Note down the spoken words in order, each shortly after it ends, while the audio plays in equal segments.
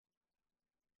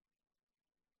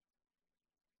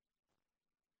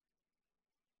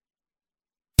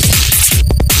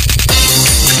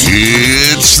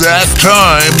that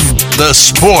time. The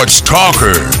Sports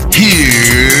Talker.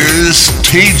 Here's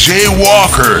TJ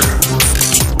Walker.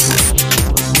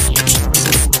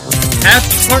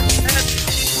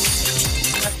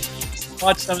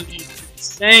 Watch some of these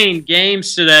insane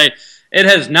games today. It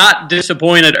has not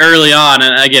disappointed early on.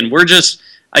 And again, we're just,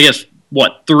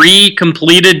 3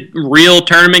 completed real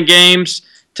tournament games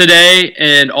today,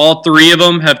 and all 3 of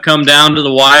them have come down to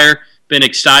the wire. Been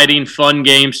exciting, fun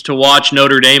games to watch.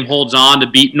 Notre Dame holds on to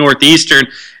beat Northeastern,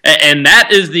 and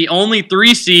that is the only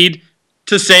 3 seed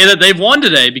to say that they've won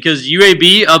today, because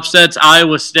UAB upsets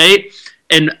Iowa State,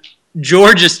 and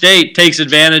Georgia State takes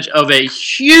advantage of a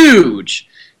huge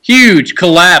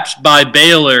collapse by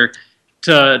Baylor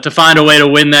to find a way to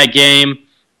win that game.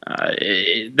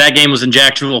 That game was in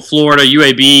Jacksonville, Florida.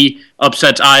 UAB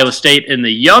upsets Iowa State in the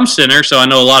Yum Center, so I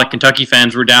know a lot of Kentucky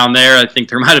fans were down there. I think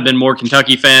there might have been more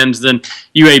Kentucky fans than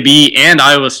UAB and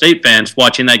Iowa State fans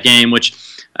watching that game, which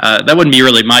that wouldn't be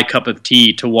really my cup of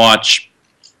tea to watch,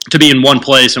 to be in one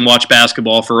place and watch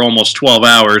basketball for almost 12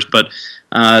 hours, but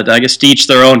I guess to each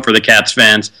their own for the Cats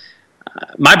fans.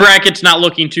 My bracket's not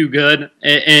looking too good,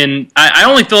 and I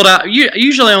only filled out.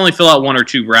 Usually, I only fill out 1 or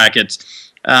 2 brackets,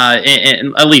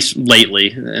 and at least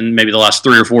lately, and maybe the last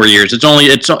 3 or 4 years.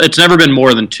 It's never been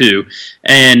more than 2,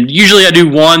 and usually I do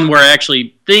one where I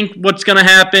actually think what's going to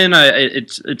happen.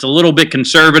 It's a little bit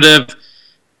conservative.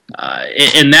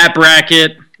 In that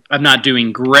bracket, I'm not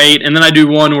doing great, and then I do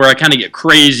one where I kind of get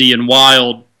crazy and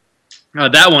wild.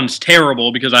 That one's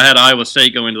terrible because I had Iowa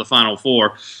State going to the Final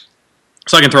Four.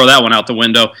 So I can throw that one out the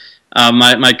window.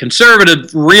 My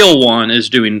conservative real one is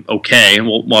doing okay.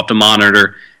 We'll have to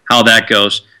monitor how that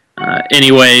goes.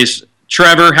 Anyways,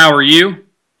 Trevor, how are you?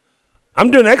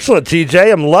 I'm doing excellent,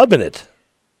 TJ. I'm loving it.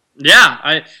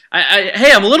 Yeah.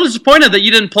 Hey, I'm a little disappointed that you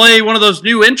didn't play one of those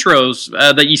new intros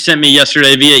that you sent me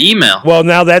yesterday via email. Well,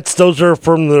 now those are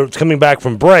from coming back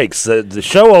from breaks. The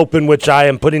show open, which I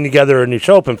am putting together a new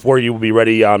show open for you, will be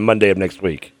ready on Monday of next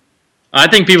week. I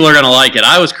think people are going to like it.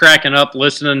 I was cracking up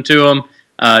listening to them.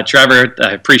 Trevor,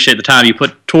 I appreciate the time you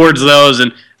put towards those,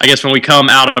 and I guess when we come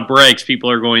out of breaks, people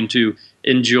are going to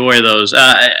enjoy those. All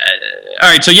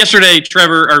right, so yesterday,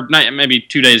 Trevor, or maybe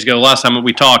 2 days ago, last time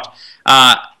we talked,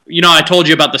 I told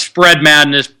you about the Spread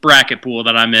Madness bracket pool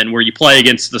that I'm in, where you play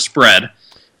against the spread.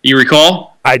 You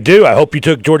recall? I do. I hope you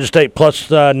took Georgia State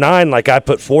plus 9 like I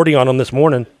put 40 on them this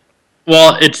morning.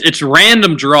 Well, it's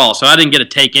random draw, so I didn't get to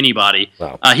take anybody.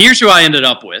 Wow. Here's who I ended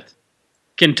up with.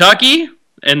 Kentucky,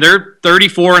 and they're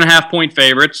 34.5-point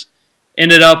favorites.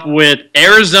 Ended up with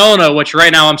Arizona, which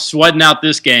right now I'm sweating out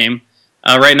this game.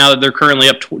 Right now they're currently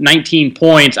up 19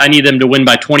 points. I need them to win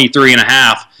by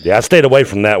 23.5. Yeah, I stayed away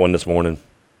from that one this morning.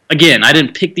 Again, I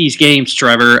didn't pick these games,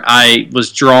 Trevor. I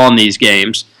was drawing these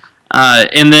games.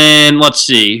 And then, let's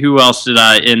see, who else did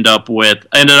I end up with?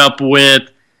 I ended up with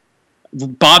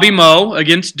Bobby Moe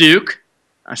against Duke,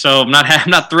 so I'm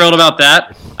not thrilled about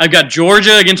that. I've got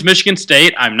Georgia against Michigan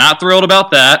State. I'm not thrilled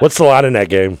about that. What's the line in that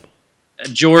game?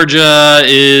 Georgia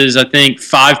is, I think,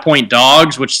 5-point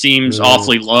dogs, which seems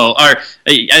awfully low. Or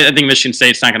I think Michigan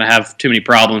State's not going to have too many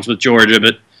problems with Georgia,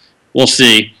 but we'll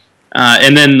see.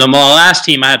 And then the last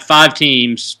team, I had 5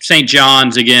 teams. St.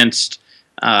 John's against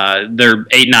their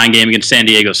 8-9 game against San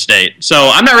Diego State. So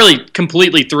I'm not really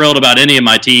completely thrilled about any of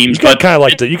my teams. You kind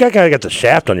of got the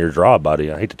shaft on your draw,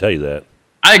 buddy. I hate to tell you that.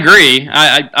 I agree.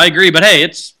 I agree. But hey,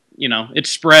 it's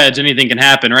spreads. Anything can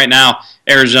happen. Right now,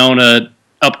 Arizona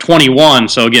up 21.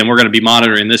 So again, we're going to be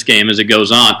monitoring this game as it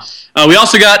goes on. We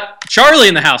also got Charlie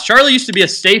in the house. Charlie used to be a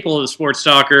staple of the Sports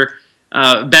Talker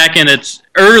back in its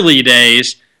early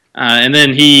days, and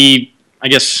then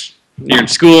you're in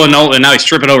school and now he's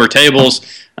tripping over tables.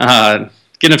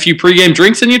 Getting a few pregame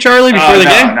drinks in you, Charlie, before the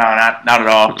game? No, not at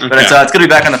all. Okay. But it's good to be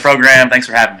back on the program. Thanks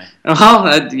for having me.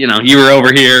 Well, you were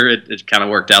over here. It kind of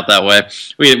worked out that way.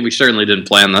 We certainly didn't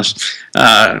plan this.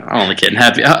 I'm only kidding.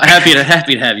 Happy to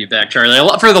have you back, Charlie.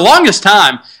 For the longest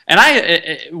time,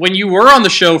 and when you were on the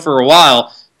show for a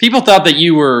while, people thought that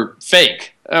you were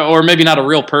fake, or maybe not a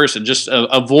real person, just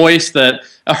a voice a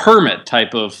hermit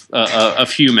type of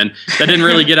human that didn't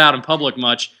really get out in public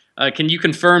much. Can you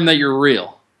confirm that you're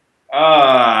real?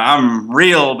 I'm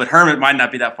real, but hermit might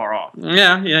not be that far off.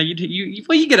 Yeah.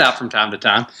 You get out from time to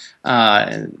time.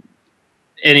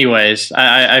 Anyways,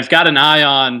 I've got an eye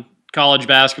on college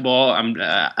basketball.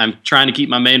 I'm trying to keep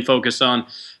my main focus on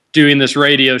doing this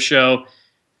radio show,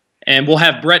 and we'll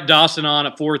have Brett Dawson on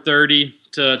at 4:30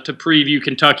 to preview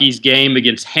Kentucky's game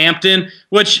against Hampton,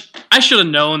 which I should have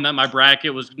known that my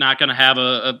bracket was not going to have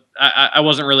I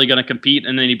wasn't really going to compete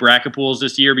in any bracket pools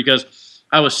this year because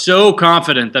I was so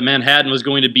confident that Manhattan was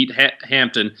going to beat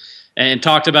Hampton. and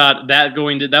talked about that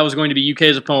was going to be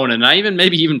UK's opponent. And I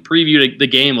maybe even previewed the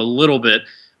game a little bit.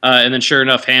 And then sure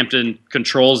enough, Hampton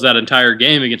controls that entire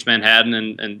game against Manhattan,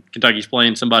 and Kentucky's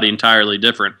playing somebody entirely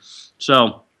different.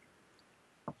 So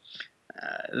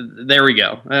there we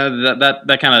go.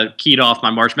 That kind of keyed off my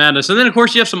March Madness. And then, of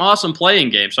course, you have some awesome playing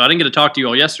games. So I didn't get to talk to you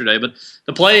all yesterday, but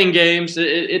the playing games,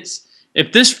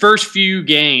 if this first few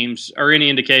games are any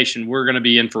indication, we're going to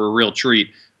be in for a real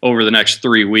treat over the next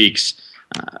 3 weeks.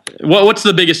 What's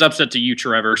the biggest upset to you,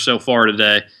 Trevor, so far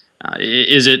today?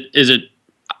 Is it?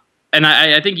 And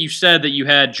I think you said that you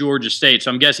had Georgia State,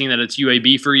 so I'm guessing that it's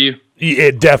UAB for you?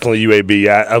 Definitely UAB.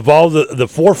 Of all the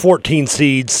 4-14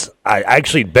 seeds, I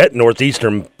actually bet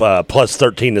Northeastern plus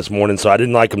 13 this morning, so I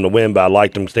didn't like them to win, but I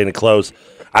liked them staying close.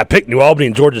 I picked New Albany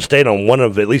and Georgia State on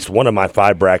at least one of my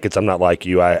 5 brackets. I'm not like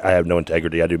you. I have no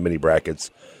integrity. I do mini brackets.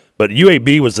 But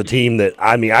UAB was the team that,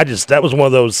 that was one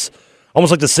of those,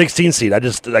 almost like the 16 seed.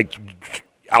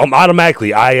 I'm automatically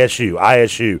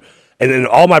ISU. And in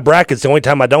all my brackets, the only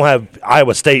time I don't have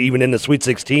Iowa State even in the Sweet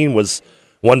 16 was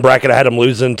one bracket I had them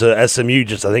losing to SMU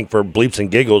just, I think, for bleeps and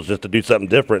giggles, just to do something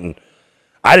different. And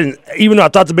I didn't, even though I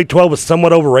thought the Big 12 was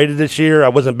somewhat overrated this year, I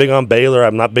wasn't big on Baylor.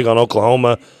 I'm not big on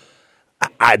Oklahoma.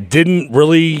 I didn't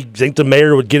really think the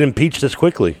mayor would get impeached this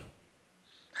quickly.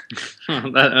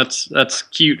 That's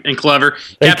cute and clever.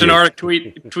 Captain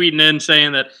Arctic tweeting in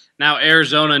saying that now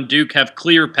Arizona and Duke have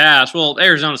clear paths. Well,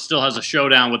 Arizona still has a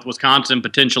showdown with Wisconsin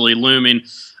potentially looming.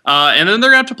 And then they're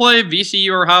going to have to play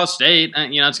VCU or Ohio State.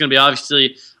 And, it's going to be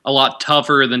obviously a lot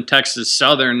tougher than Texas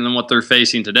Southern than what they're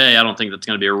facing today. I don't think that's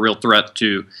going to be a real threat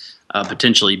to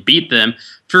potentially beat them.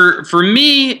 For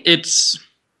me, it's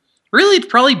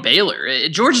probably Baylor.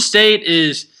 Georgia State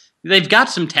they've got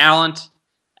some talent,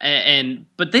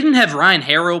 but they didn't have Ryan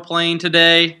Harrow playing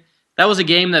today. That was a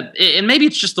game and maybe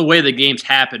it's just the way the games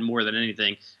happen more than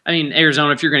anything. I mean,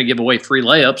 Arizona, if you're going to give away free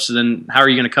layups, then how are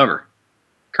you going to cover?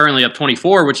 Currently up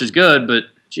 24, which is good, but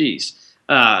geez.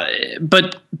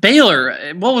 But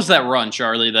Baylor, what was that run,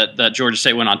 Charlie, that Georgia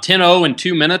State went on? 10-0 in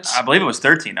 2 minutes? I believe it was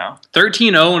 13-0.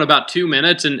 13-0 in about 2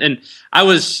 minutes. And I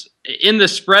was in the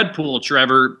spread pool,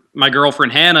 Trevor. My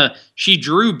girlfriend, Hannah, she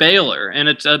drew Baylor. And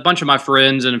it's a bunch of my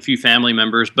friends and a few family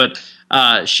members. But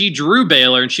she drew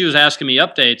Baylor, and she was asking me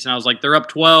updates. And I was like, they're up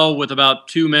 12 with about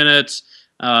 2 minutes,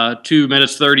 2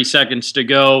 minutes, 30 seconds to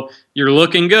go. You're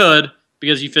looking good,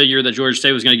 because you figure that Georgia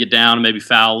State was going to get down and maybe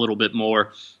foul a little bit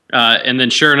more. And then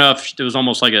sure enough, it was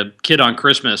almost like a kid on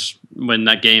Christmas when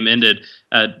that game ended,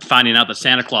 finding out that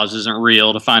Santa Claus isn't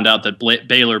real, to find out that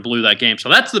Baylor blew that game. So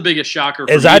that's the biggest shocker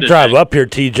for me. As I drive up here,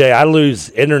 TJ, I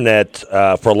lose internet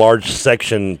for a large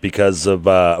section because of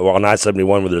on I-71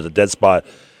 where there's a dead spot.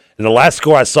 And the last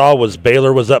score I saw was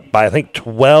Baylor was up by, I think,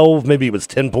 12, maybe it was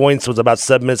 10 points. It was about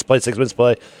 7 minutes play, 6 minutes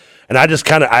play. And I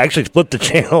actually flipped the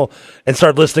channel and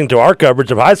started listening to our coverage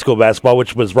of high school basketball,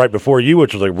 which was right before you,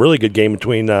 which was a really good game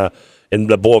between in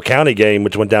the Boyle County game,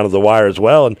 which went down to the wire as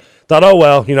well. And thought, oh,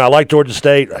 well, I like Georgia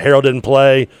State. Harold didn't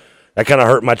play. That kind of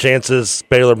hurt my chances.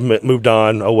 Baylor moved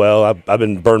on. Oh, well, I've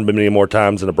been burned many more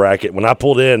times in a bracket. When I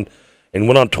pulled in and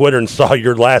went on Twitter and saw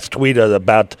your last tweet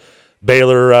about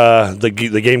Baylor, the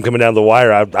game coming down the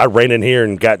wire, I ran in here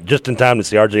and got just in time to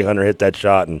see R.J. Hunter hit that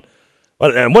shot. And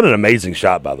what an amazing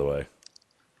shot, by the way.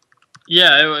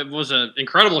 Yeah, it was an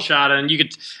incredible shot, and you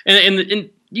could and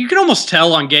you can almost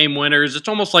tell on game winners. It's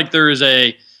almost like there is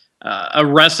a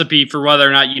recipe for whether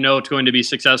or not it's going to be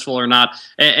successful or not.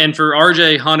 And for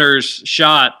R.J. Hunter's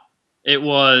shot, it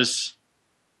was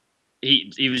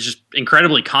he was just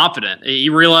incredibly confident. He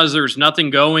realized there was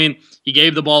nothing going. He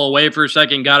gave the ball away for a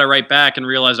second, got it right back, and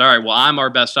realized, all right, well, I'm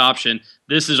our best option.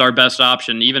 This is our best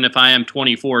option, even if I am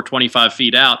 24, 25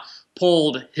 feet out.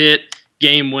 Pulled, hit,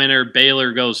 game winner,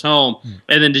 Baylor goes home.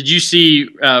 And then did you see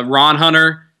Ron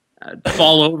Hunter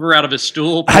fall over out of his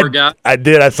stool? Poor guy. I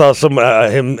did. I saw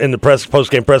him in the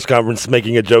post-game press conference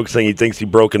making a joke saying he thinks he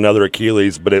broke another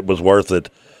Achilles, but it was worth it.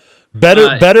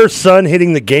 Better son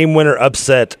hitting the game winner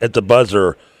upset at the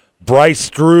buzzer. Bryce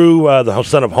Drew, the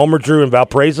son of Homer Drew in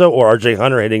Valparaiso, or R.J.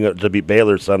 Hunter hitting to beat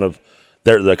Baylor, son of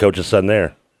the coach's son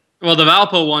there? Well, the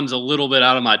Valpo one's a little bit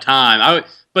out of my time.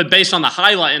 But based on the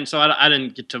highlight, and so I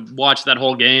didn't get to watch that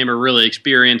whole game or really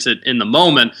experience it in the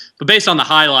moment. But based on the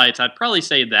highlights, I'd probably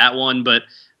say that one. But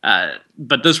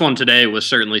this one today was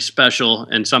certainly special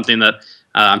and something that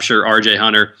I'm sure R.J.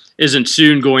 Hunter isn't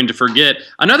soon going to forget.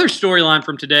 Another storyline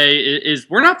from today is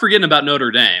we're not forgetting about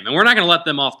Notre Dame, and we're not going to let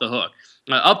them off the hook.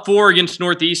 Up 4 against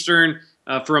Northeastern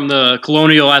from the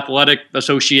Colonial Athletic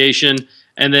Association,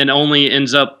 and then only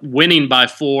ends up winning by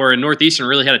 4. And Northeastern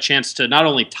really had a chance to not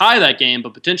only tie that game,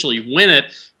 but potentially win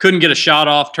it. Couldn't get a shot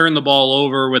off, turned the ball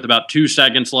over with about 2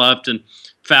 seconds left, and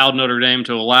fouled Notre Dame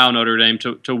to allow Notre Dame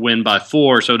to win by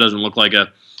 4, so it doesn't look like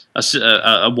a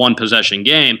one-possession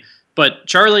game. But,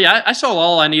 Charlie, I saw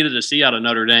all I needed to see out of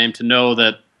Notre Dame to know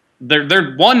that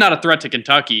they're, one, not a threat to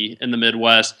Kentucky in the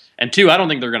Midwest, and 2, I don't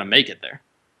think they're going to make it there.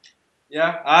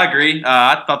 Yeah, I agree.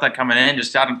 I thought that coming in. I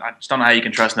just don't know how you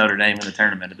can trust Notre Dame in the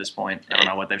tournament at this point. I don't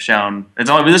know what they've shown.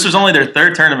 This was only their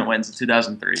 3rd tournament win since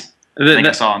 2003. I think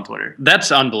I saw on Twitter.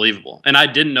 That's unbelievable, and I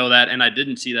didn't know that, and I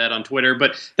didn't see that on Twitter.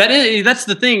 But that's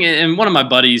the thing. And one of my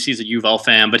buddies, he's a UofL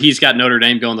fan, but he's got Notre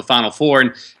Dame going the Final Four.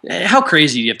 And how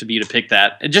crazy do you have to be to pick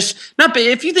that?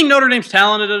 If you think Notre Dame's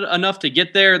talented enough to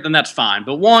get there, then that's fine.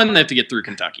 But 1, they have to get through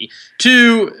Kentucky.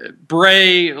 2,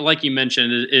 Bray, like you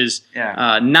mentioned, is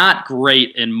not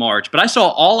great in March. But I saw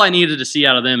all I needed to see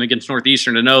out of them against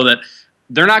Northeastern to know that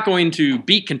they're not going to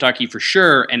beat Kentucky for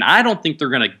sure, and I don't think they're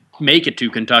going to make it to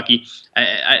Kentucky.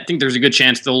 I think there's a good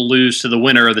chance they'll lose to the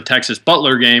winner of the Texas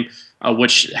Butler game,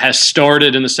 which has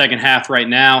started in the second half right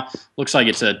now. Looks like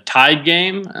it's a tied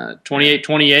game,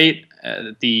 28-28.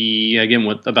 Again,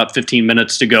 with about 15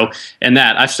 minutes to go. And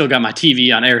I've still got my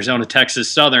TV on Arizona,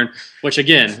 Texas Southern, which,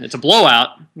 again, it's a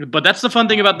blowout. But that's the fun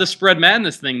thing about this Spread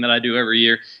Madness thing that I do every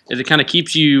year, is it kind of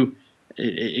keeps you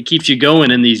going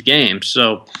in these games.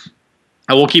 So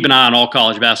we'll keep an eye on all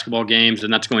college basketball games,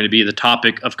 and that's going to be the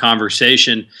topic of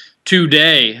conversation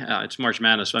today. It's March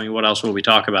Madness. I mean, what else will we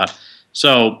talk about?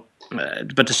 So,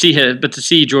 but to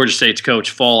see Georgia State's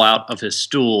coach fall out of his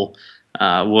stool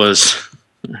was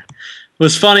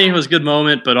funny. It was a good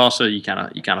moment, but also you kind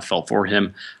of felt for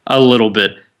him a little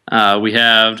bit. We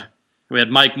had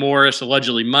Mike Morris,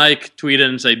 allegedly Mike, tweet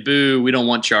in and say, "Boo, we don't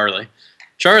want Charlie."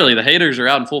 Charlie, the haters are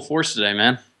out in full force today,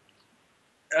 man.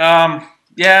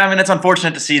 Yeah, I mean, it's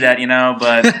unfortunate to see that,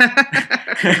 but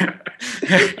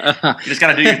you just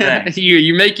got to do your thing.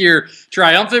 You make your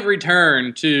triumphant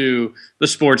return to the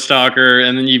Sports Talker,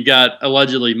 and then you've got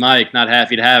allegedly Mike not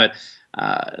happy to have it.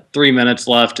 3 minutes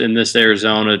left in this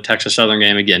Arizona Texas Southern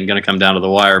game. Again, going to come down to the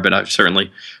wire, but I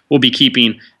certainly will be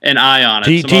keeping an eye on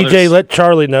it. TJ, let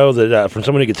Charlie know that from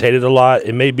someone who gets hated a lot,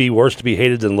 it may be worse to be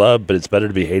hated than loved, but it's better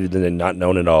to be hated than not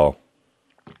known at all.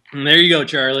 And there you go,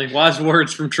 Charlie. Wise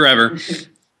words from Trevor.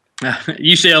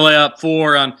 UCLA up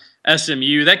 4 on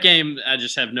SMU. That game, I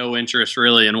just have no interest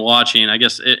really in watching. I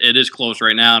guess it is close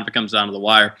right now, and if it comes down to the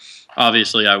wire,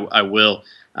 obviously I will.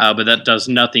 But that does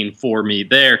nothing for me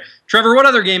there. Trevor, what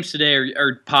other games today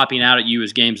are popping out at you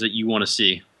as games that you want to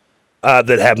see? That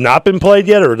have not been played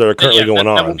yet, or that are currently going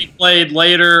on? That will be played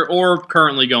later or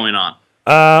currently going on.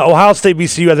 Ohio State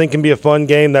VCU, I think, can be a fun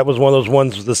game. That was one of those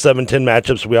ones with the 7-10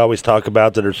 matchups we always talk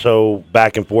about that are so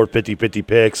back and forth, 50-50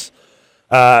 picks.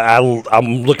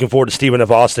 I'm looking forward to Stephen F.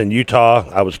 Austin, Utah.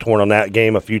 I was torn on that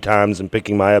game a few times and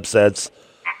picking my upsets.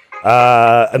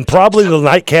 And probably the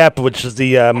nightcap, which is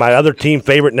my other team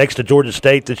favorite next to Georgia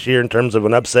State this year in terms of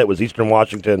an upset, was Eastern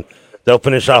Washington. They'll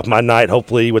finish off my night,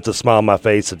 hopefully, with a smile on my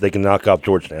face if they can knock off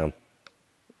Georgetown.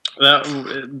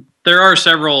 There are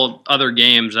several other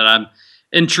games that I'm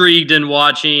intrigued in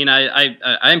watching. I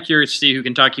am curious to see who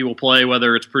Kentucky will play,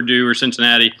 whether it's Purdue or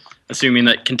Cincinnati, assuming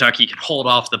that Kentucky can hold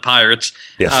off the Pirates.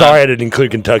 Yeah, sorry I didn't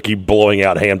include Kentucky blowing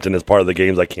out Hampton as part of the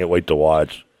games I can't wait to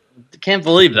watch. Can't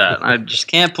believe that. I just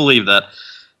can't believe that,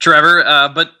 Trevor.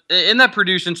 But in that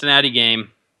Purdue-Cincinnati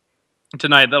game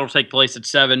tonight, that'll take place at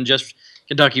 7. Just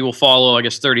Kentucky will follow, I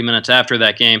guess, 30 minutes after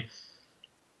that game.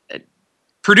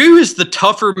 Purdue is the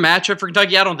tougher matchup for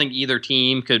Kentucky. I don't think either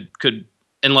team could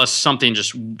unless something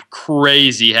just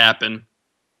crazy happened.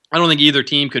 I don't think either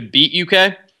team could beat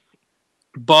UK.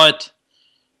 But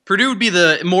Purdue would be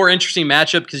the more interesting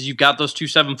matchup because you've got those 2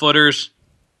 7-footers.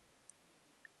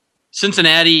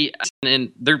 Cincinnati,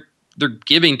 and they're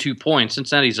giving 2 points.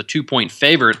 Cincinnati's a 2-point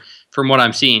favorite from what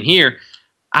I'm seeing here.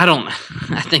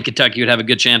 I think Kentucky would have a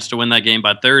good chance to win that game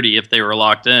by 30 if they were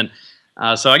locked in.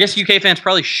 So I guess UK fans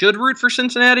probably should root for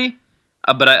Cincinnati,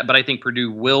 but I think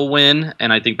Purdue will win,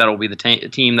 and I think that'll be the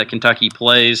team that Kentucky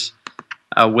plays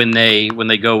when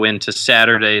they go into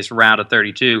Saturday's round of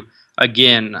 32.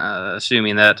 Again,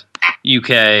 assuming that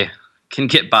UK can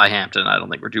get by Hampton. I don't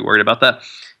think we're too worried about that.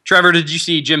 Trevor, did you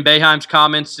see Jim Boeheim's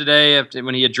comments today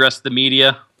when he addressed the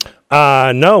media?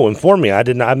 No, inform me. I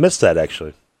didn't. I missed that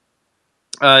actually.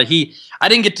 I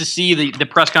didn't get to see the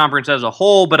press conference as a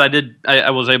whole, but I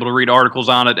was able to read articles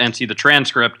on it and see the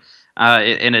transcript.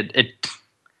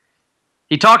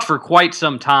 He talked for quite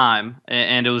some time,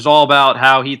 and it was all about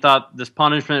how he thought this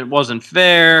punishment wasn't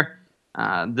fair,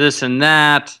 this and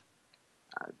that.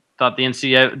 Thought the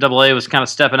NCAA was kind of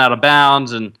stepping out of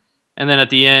bounds, and then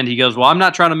at the end he goes, well, I'm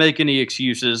not trying to make any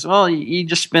excuses. Well, he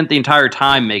just spent the entire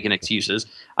time making excuses.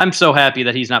 I'm so happy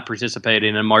that he's not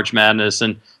participating in March Madness,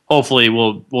 and hopefully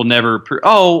we'll never.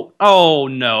 Oh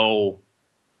no,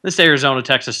 this Arizona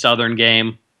Texas Southern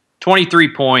game,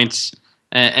 23 points,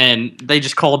 and they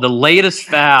just called the latest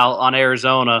foul on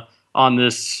Arizona on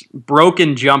this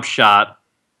broken jump shot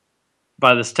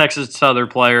by this Texas Southern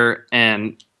player,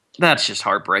 and that's just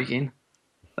heartbreaking.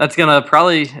 That's gonna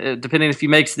probably, depending if he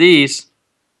makes these.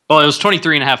 Well, it was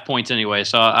 23.5 points anyway,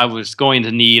 so I was going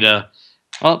to need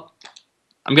I'm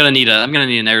gonna need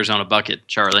an Arizona bucket,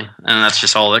 Charlie, and that's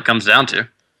just all that comes down to.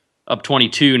 Up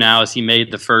 22 now as he made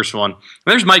the first one.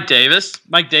 There's Mike Davis.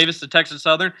 Mike Davis, the Texas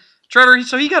Southern. Trevor,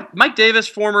 so he got Mike Davis,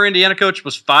 former Indiana coach,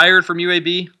 was fired from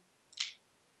UAB.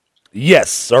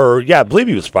 Yes, I believe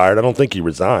he was fired. I don't think he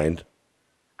resigned.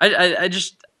 I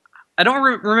don't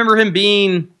remember him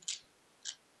being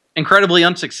incredibly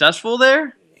unsuccessful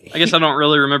there. I guess I don't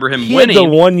really remember him winning. Had the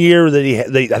 1 year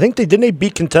that I think they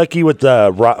beat Kentucky with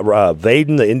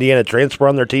Vaden, the Indiana transfer,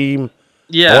 on their team.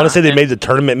 Yeah, I want to say they made the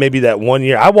tournament maybe that 1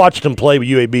 year. I watched them play with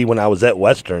UAB when I was at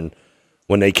Western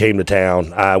when they came to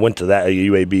town. I went to that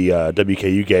UAB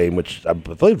WKU game, which I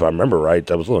believe, if I remember right,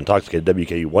 I was a little intoxicated.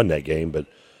 WKU won that game, but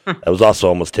that was also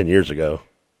almost 10 years ago.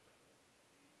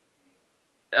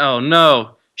 Oh,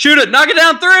 no. Shoot it. Knock it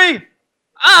down 3.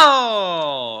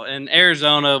 Oh, and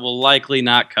Arizona will likely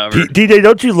not cover. DJ,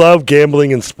 don't you love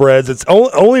gambling and spreads? It's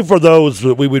only for those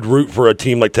that we would root for a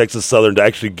team like Texas Southern to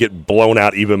actually get blown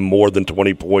out even more than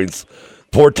 20 points.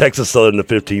 Poor Texas Southern, the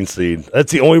 15th seed.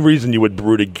 That's the only reason you would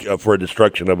root for a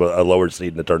destruction of a lower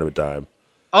seed in the tournament time.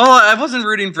 Oh, I wasn't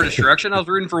rooting for destruction. I was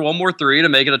rooting for one more 3 to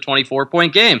make it a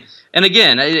 24-point game. And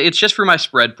again, it's just for my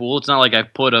spread pool. It's not like I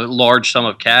put a large sum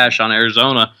of cash on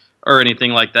Arizona or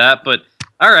anything like that. But,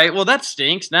 all right, well, that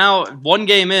stinks. Now, 1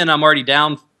 game in, I'm already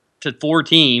down to 4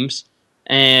 teams.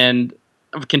 And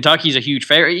Kentucky's a huge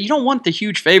favorite. You don't want the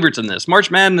huge favorites in this. March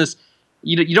Madness,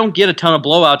 you don't get a ton of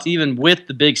blowouts even with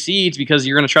the big seeds because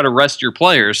you're going to try to rest your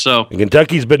players. So and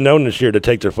Kentucky's been known this year to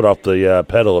take their foot off the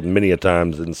pedal many a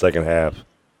times in the second half.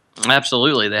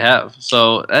 Absolutely, they have.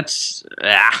 So that's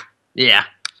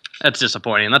that's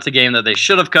disappointing. That's a game that they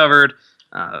should have covered.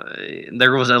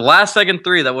 There was a last-second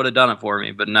 3 that would have done it for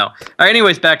me, but no. All right,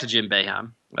 anyways, back to Jim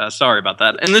Boeheim. Sorry about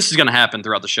that. And this is going to happen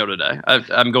throughout the show today.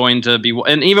 I'm going to be,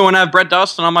 and even when I have Brett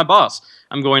Dawson on my boss,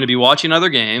 I'm going to be watching other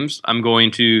games. I'm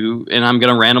going to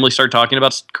randomly start talking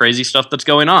about crazy stuff that's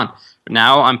going on.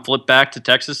 Now I'm flipped back to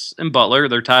Texas and Butler.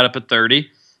 They're tied up at 30.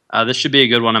 This should be a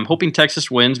good one. I'm hoping Texas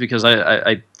wins because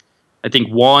I think,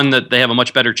 1, that they have a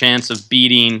much better chance of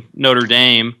beating Notre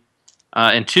Dame.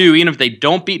 And 2, even if they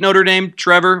don't beat Notre Dame,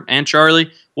 Trevor and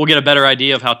Charlie, we'll get a better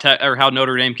idea of how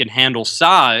Notre Dame can handle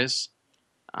size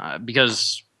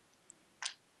because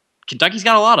Kentucky's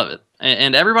got a lot of it.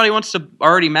 And everybody wants to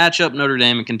already match up Notre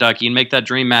Dame and Kentucky and make that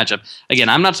dream matchup. Again,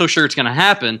 I'm not so sure it's going to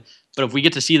happen, but if we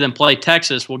get to see them play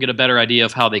Texas, we'll get a better idea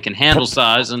of how they can handle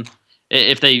size. And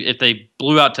if they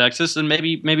blew out Texas, then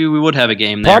maybe we would have a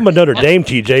game there. Problem with Notre Dame,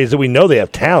 TJ, is that we know they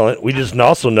have talent. We just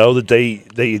also know that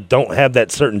they don't have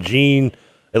that certain gene.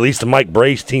 At least the Mike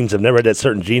Brace teams have never had that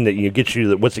certain gene that gets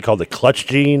you what's it called, the clutch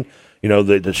gene. You know,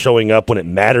 the showing up when it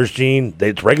matters gene.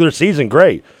 It's regular season,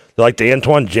 great. They're like the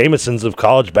Antoine Jamesons of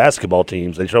college basketball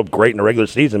teams. They show up great in the regular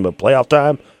season, but playoff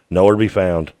time, nowhere to be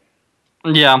found.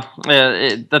 Yeah,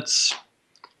 that's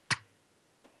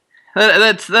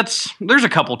there's a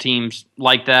couple teams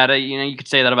like that. You could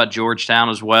say that about Georgetown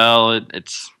as well.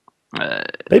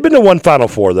 They've been to one Final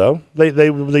Four though. They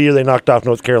the year they knocked off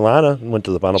North Carolina and went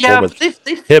to the Final Four with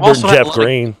Hibbert and Jeff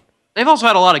Green. They've also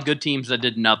had a lot of good teams that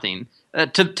did nothing.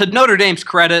 To Notre Dame's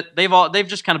credit, they've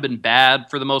just kind of been bad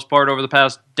for the most part over the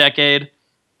past decade.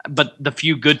 But the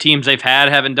few good teams they've had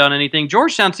haven't done anything.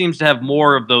 Georgetown seems to have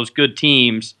more of those good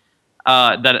teams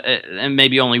and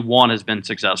maybe only one has been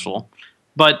successful.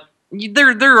 But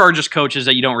there are just coaches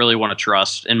that you don't really want to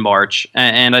trust in March,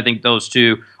 and I think those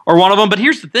 2 are one of them. But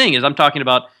here's the thing: is I'm talking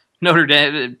about Notre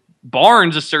Dame.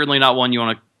 Barnes is certainly not one you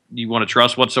want to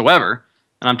trust whatsoever.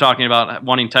 And I'm talking about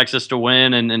wanting Texas to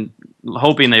win and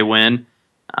hoping they win.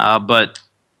 But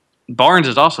Barnes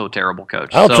is also a terrible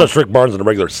coach. I don't trust Rick Barnes in the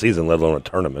regular season, let alone a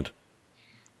tournament.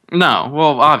 No,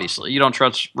 well, obviously you don't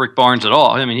trust Rick Barnes at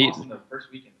all. I mean, he lost in the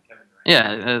first weekend with Kevin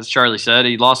Durant. Yeah, as Charlie said,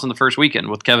 he lost in the first weekend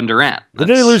with Kevin Durant.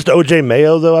 Didn't he lose to O.J.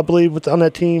 Mayo though? I believe on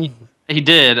that team. He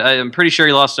did. I'm pretty sure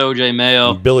he lost to O.J.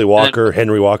 Mayo. Billy Walker,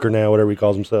 Henry Walker now, whatever he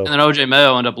calls himself. And then O.J.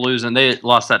 Mayo ended up losing. They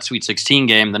lost that Sweet 16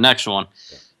 game, the next one.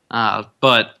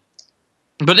 But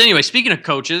anyway, speaking of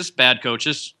coaches, bad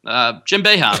coaches, Jim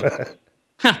Boeheim.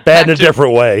 Bad in a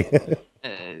different way.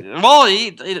 Well,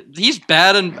 he's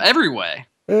bad in every way.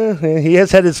 He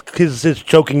has had his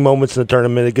choking moments in the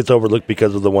tournament. It gets overlooked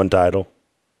because of the one title.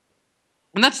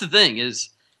 And that's the thing is,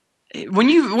 when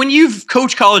you've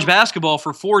coached college basketball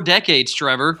for 4 decades,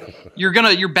 Trevor,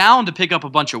 you're bound to pick up a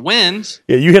bunch of wins.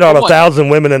 Yeah, you hit on 1,000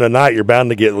 women in a night, you're bound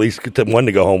to get at least one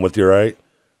to go home with you, right?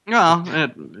 Well,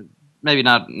 maybe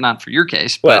not for your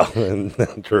case, but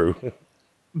true.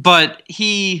 But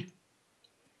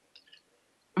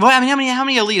how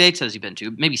many Elite Eights has he been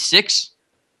to? Maybe 6.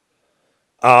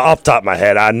 Off the top of my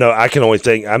head, I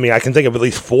can think of at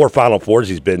least 4 Final Fours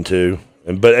he's been to.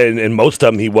 And most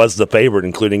of them, he was the favorite,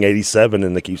 including '87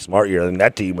 in the Keith Smart year. And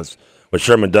that team was with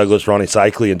Sherman Douglas, Ronnie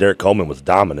Cycli, and Derek Coleman was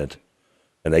dominant,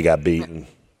 and they got beaten.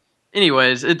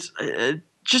 Anyways, it's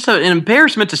just an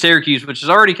embarrassment to Syracuse, which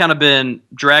has already kind of been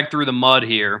dragged through the mud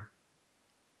here,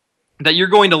 that you're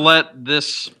going to let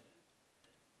this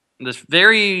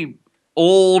very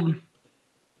old.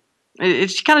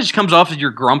 It kind of just comes off as your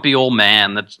grumpy old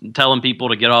man that's telling people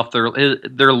to get off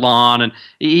their lawn, and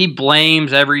he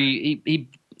blames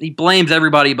he blames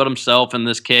everybody but himself in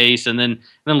this case, and then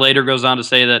later goes on to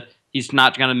say that he's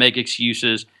not going to make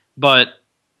excuses. But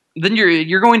then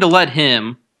you're going to let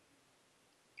him,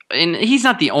 and he's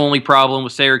not the only problem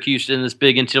with Syracuse in this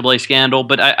big NCAA scandal,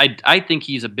 but I think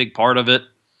he's a big part of it.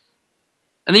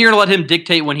 And then you're going to let him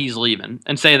dictate when he's leaving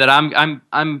and say that I'm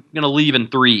going to leave in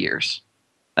 3 years.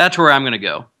 That's where I'm going to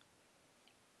go.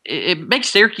 It makes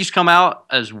Syracuse come out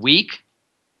as weak.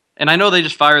 And I know they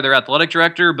just fired their athletic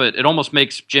director, but it almost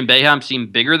makes Jim Boeheim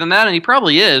seem bigger than that, and he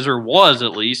probably is, or was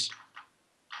at least.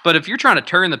 But if you're trying to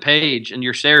turn the page and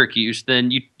you're Syracuse,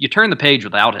 then you turn the page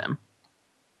without him.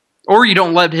 Or you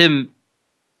don't let him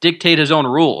dictate his own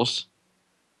rules.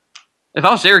 If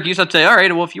I was Syracuse, I'd say, all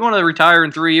right, well, if you want to retire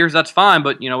in 3 years, that's fine,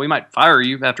 but we might fire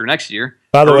you after next year.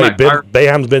 By the way,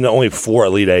 Boeheim's been to only 4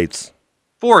 Elite Eights.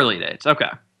 4 Elite Eights, okay.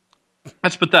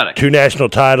 That's pathetic. 2 national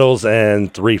titles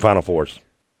and 3 Final Fours.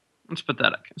 That's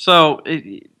pathetic. So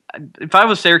if I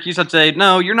was Syracuse, I'd say,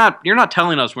 no, you're not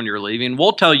telling us when you're leaving.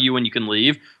 We'll tell you when you can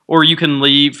leave, or you can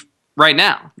leave right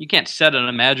now. You can't set an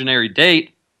imaginary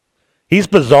date. He's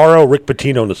Bizarro Rick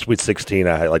Pitino in the Sweet 16,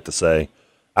 I like to say.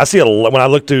 I see when I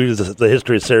look through the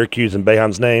history of Syracuse and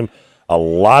Boeheim's name, a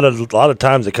lot of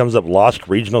times it comes up lost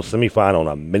regional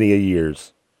semifinal in many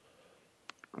years.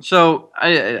 So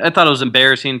I thought it was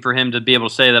embarrassing for him to be able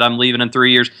to say that I'm leaving in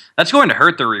 3 years. That's going to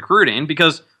hurt the recruiting,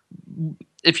 because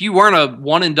if you weren't a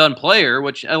one-and-done player,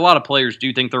 which a lot of players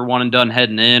do think they're one-and-done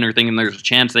heading in or thinking there's a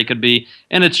chance they could be,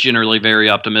 and it's generally very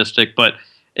optimistic, but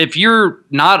if you're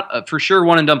not a for sure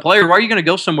one-and-done player, why are you going to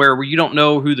go somewhere where you don't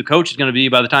know who the coach is going to be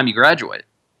by the time you graduate?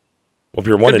 Well, if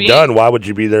you're one and done, why would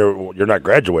you be there? You're not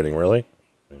graduating, really.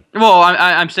 Well,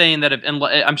 I'm saying that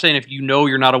if you know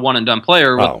you're not a one-and-done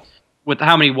player, with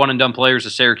how many one-and-done players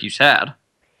has Syracuse had?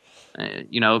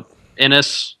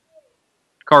 Ennis,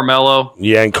 Carmelo.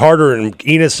 Yeah, and Carter and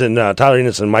Enos and Tyler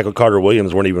Enos and Michael Carter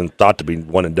Williams weren't even thought to be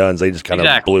one-and-dones. They just kind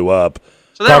of blew up.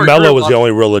 So Carmelo was the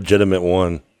only real legitimate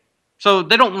one. So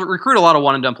they don't recruit a lot of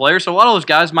one-and-done players. So a lot of those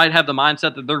guys might have the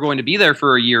mindset that they're going to be there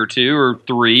for a year or 2 or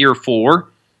 3 or 4.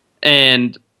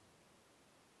 And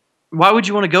why would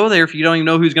you want to go there if you don't even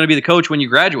know who's going to be the coach when you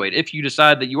graduate? If you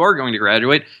decide that you are going to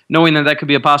graduate, knowing that could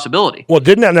be a possibility. Well,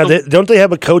 don't they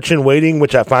have a coach in waiting,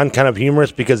 which I find kind of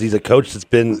humorous because he's a coach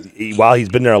that's while he's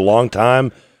been there a long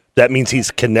time, that means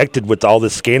he's connected with all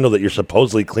this scandal that you're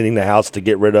supposedly cleaning the house to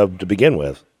get rid of to begin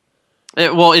with.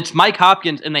 It's Mike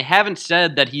Hopkins, and they haven't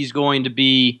said that he's going to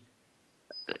be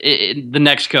the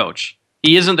next coach.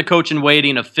 He isn't the coach in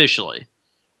waiting officially.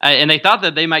 And they thought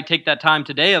that they might take that time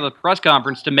today at the press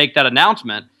conference to make that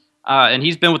announcement. And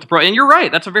he's been with the pro. And you're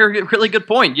right. That's a really good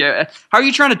point. Yeah. How are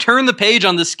you trying to turn the page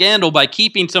on this scandal by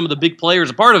keeping some of the big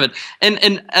players a part of it?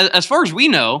 And as far as we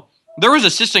know, there was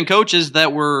assistant coaches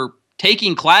that were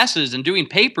taking classes and doing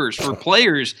papers for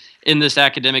players in this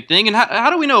academic thing. And how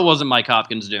do we know it wasn't Mike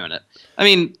Hopkins doing it? I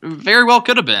mean, very well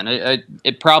could have been.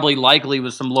 It probably likely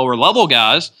was some lower level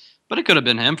guys, but it could have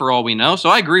been him for all we know. So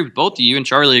I agree with both of you, and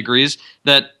Charlie agrees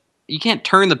that you can't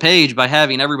turn the page by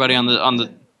having everybody on the.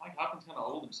 Mike Hopkins kind of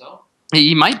old himself.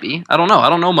 He might be. I don't know. I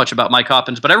don't know much about Mike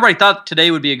Hopkins, but everybody thought today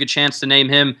would be a good chance to name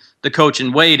him the coach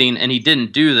in waiting, and he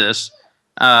didn't do this.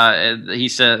 He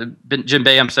said, Jim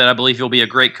Boeheim said, I believe he'll be a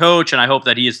great coach, and I hope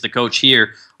that he is the coach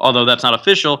here, although that's not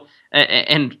official.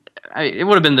 And it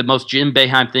would have been the most Jim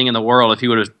Boeheim thing in the world if he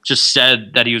would have just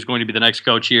said that he was going to be the next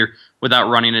coach here without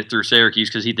running it through Syracuse,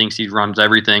 because he thinks he runs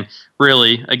everything.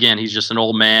 Really, again, he's just an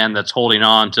old man that's holding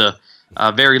on to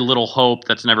very little hope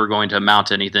that's never going to amount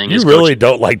to anything. You really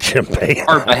don't like Jim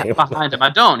Boeheim. Behind him. I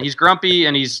don't. He's grumpy,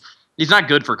 and he's not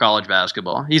good for college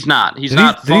basketball. He's not. Did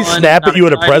he snap at you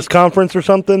at a press conference or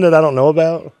something that I don't know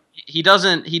about? He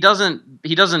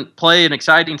doesn't play an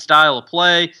exciting style of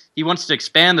play. He wants to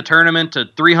expand the tournament to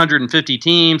 350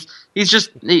 teams.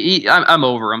 I'm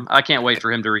over him. I can't wait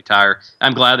for him to retire.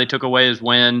 I'm glad they took away his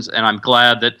wins, and I'm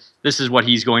glad that this is what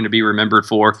he's going to be remembered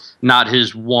for, not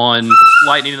his one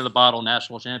lightning in the bottle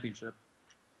national championship.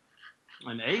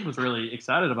 And Abe was really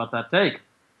excited about that take.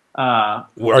 Are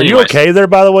you okay there,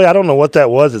 by the way? I don't know what that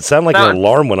was. It sounded like an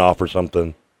alarm went off or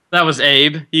something. That was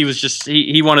Abe. He was just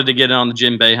he wanted to get in on the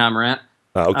Jim Boeheim rant.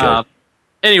 Oh, okay.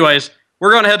 Anyways,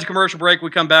 we're going to head to commercial break. We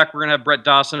come back. We're going to have Brett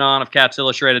Dawson on of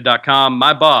CatsIllustrated.com,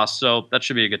 my boss. So that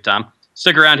should be a good time.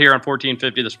 Stick around here on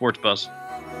 1450 The Sports Buzz.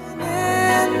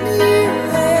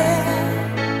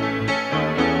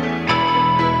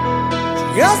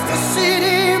 Just a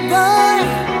city boy,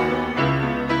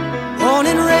 born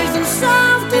and raised in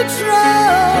South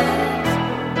Detroit.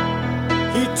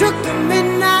 He took the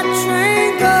midnight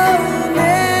train going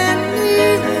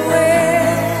anywhere.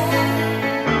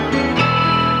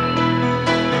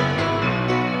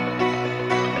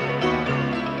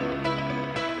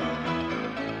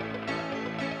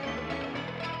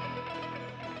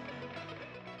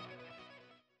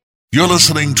 You're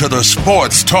listening to the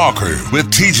Sports Talker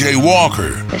with TJ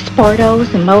Walker. The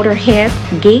sportos, the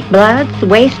motorheads, geek bloods,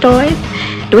 wastoids,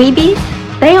 dweebies,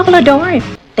 they all adore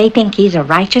him. They think he's a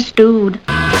righteous dude.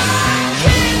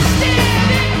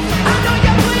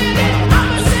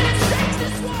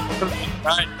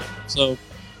 Right. So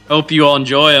hope you all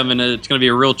enjoy them, and it's going to be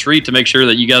a real treat to make sure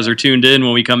that you guys are tuned in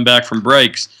when we come back from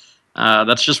breaks.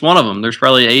 That's just one of them. There's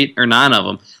probably 8 or 9 of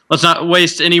them. Let's not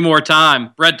waste any more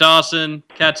time. Brett Dawson,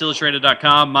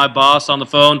 CatsIllustrated.com, my boss on the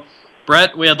phone.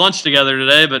 Brett, we had lunch together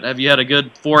today, but have you had a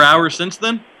good 4 hours since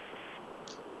then?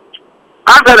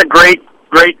 I've had a great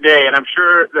day, and I'm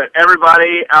sure that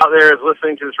everybody out there is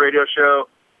listening to this radio show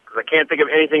because I can't think of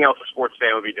anything else a sports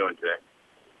fan would be doing today.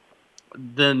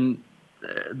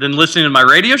 Then listening to my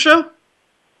radio show?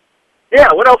 Yeah,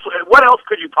 what else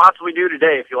could you possibly do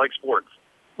today if you like sports?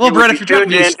 Well, Brett, if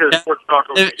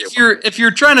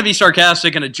you're trying to be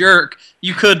sarcastic and a jerk,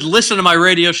 you could listen to my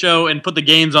radio show and put the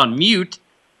games on mute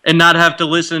and not have to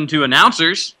listen to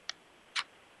announcers.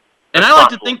 And I like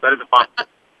to think that is possible.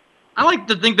 I like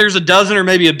to think there's a dozen or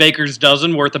maybe a baker's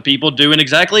dozen worth of people doing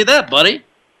exactly that, buddy.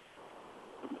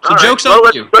 So joke's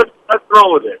on you. Let's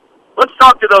roll with it. Let's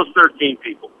talk to those 13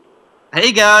 people.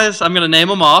 Hey, guys, I'm going to name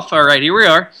them off. All right, here we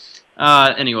are.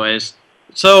 Anyways,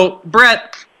 so,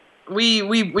 Brett,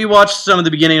 we watched some of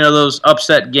the beginning of those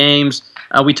upset games.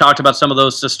 We talked about some of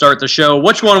those to start the show.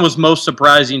 Which one was most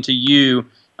surprising to you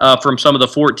from some of the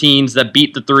 14s that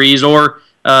beat the 3s or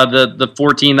the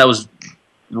 14 that was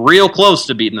real close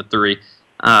to beating the 3?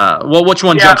 Which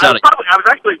one jumps out at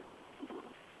you?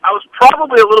 I was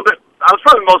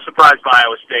probably most surprised by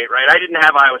Iowa State, right? I didn't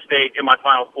have Iowa State in my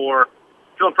Final Four.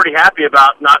 Feeling pretty happy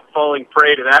about not falling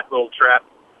prey to that little trap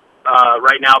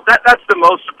right now. That's the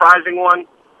most surprising one.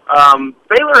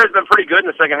 Baylor has been pretty good in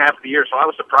the second half of the year, so I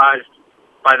was surprised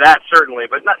by that certainly,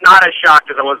 but not as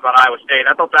shocked as I was about Iowa State.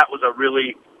 I thought that was a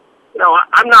really,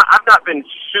 I've not been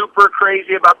super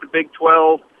crazy about the Big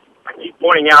 12. I keep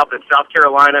pointing out that South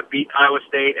Carolina beat Iowa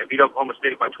State and beat Oklahoma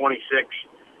State by 26,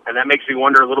 and that makes me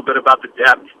wonder a little bit about the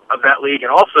depth of that league.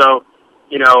 And also,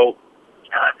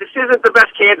 this isn't the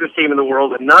best Kansas team in the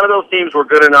world, and none of those teams were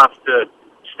good enough to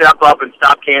step up and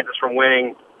stop Kansas from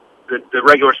winning the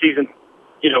regular season,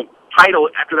 title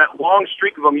after that long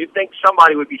streak of them. You'd think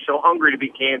somebody would be so hungry to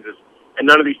beat Kansas, and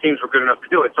none of these teams were good enough to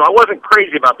do it. So I wasn't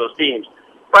crazy about those teams,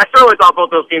 but I certainly thought both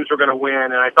those teams were going to win,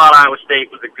 and I thought Iowa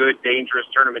State was a good, dangerous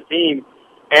tournament team.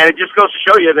 And it just goes to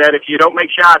show you that if you don't make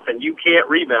shots and you can't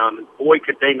rebound, boy,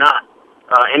 could they not.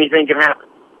 Anything can happen.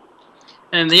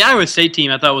 And the Iowa State team,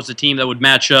 I thought, was a team that would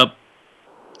match up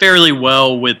fairly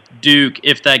well with Duke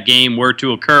if that game were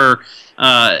to occur.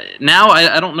 Now,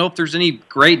 I don't know if there's any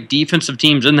great defensive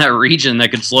teams in that region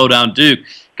that could slow down Duke.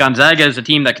 Gonzaga is a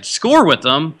team that could score with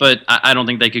them, but I don't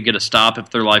think they could get a stop if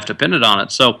their life depended on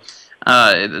it. So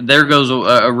there goes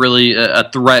a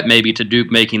threat maybe to Duke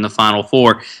making the Final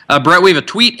Four. Brett, we have a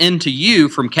tweet into you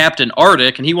from Captain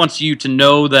Arctic, and he wants you to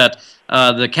know that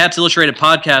the Cats Illustrated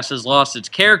podcast has lost its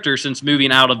character since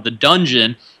moving out of the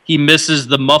dungeon. He misses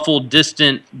the muffled,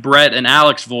 distant Brett and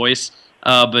Alex voice,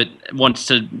 but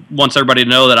wants everybody to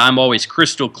know that I'm always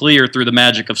crystal clear through the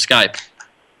magic of Skype.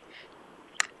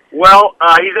 Well,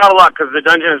 he's out of luck because the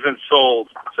dungeon has been sold.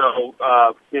 So,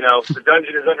 the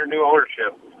dungeon is under new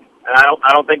ownership, and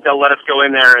I don't think they'll let us go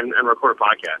in there and record a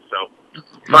podcast. So,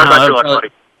 sorry about your luck, buddy.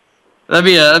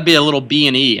 That'd be a little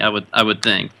B&E, I would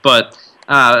think. But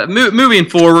moving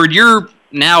forward, you're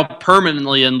now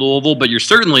permanently in Louisville, but you're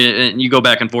certainly, and you go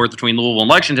back and forth between Louisville and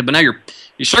Lexington, but now you're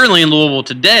certainly in Louisville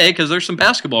today because there's some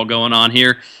basketball going on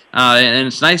here, and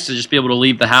it's nice to just be able to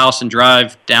leave the house and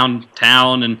drive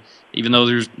downtown, and even though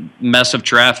there's mess of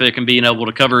traffic and being able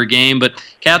to cover a game. But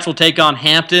Cats will take on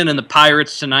Hampton and the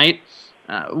Pirates tonight.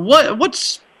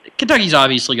 Kentucky's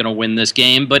obviously going to win this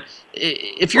game, but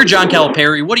if you're John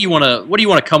Calipari, what do you want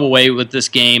to come away with this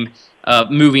game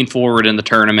moving forward in the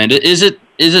tournament? Is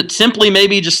it simply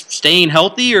maybe just staying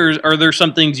healthy, or are there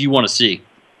some things you want to see?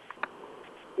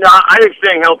 No, I think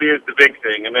staying healthy is the big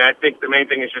thing. I mean, I think the main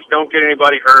thing is just don't get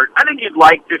anybody hurt. I think you'd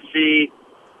like to see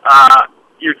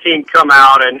your team come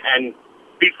out and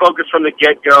be focused from the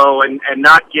get-go and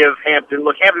not give Hampton –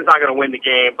 look, Hampton's not going to win the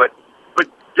game, but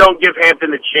don't give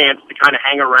Hampton the chance to kind of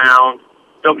hang around.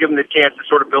 Don't give them the chance to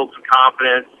sort of build some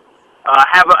confidence.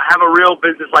 Have a real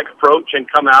business-like approach and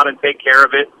come out and take care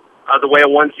of it the way a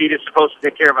one seed is supposed to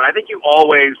take care of it. I think you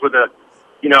always, with a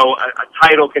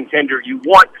title contender, you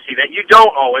want to see that. You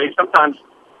don't always. Sometimes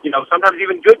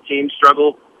even good teams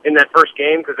struggle in that first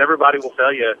game because everybody will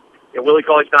tell you. Willie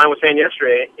Cauley-Stein was saying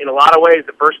yesterday, in a lot of ways,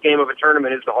 the first game of a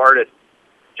tournament is the hardest,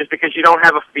 just because you don't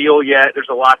have a feel yet. There's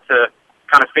a lot to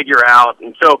kind of figure out.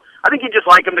 And so I think you just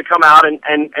like them to come out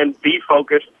and be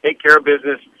focused, take care of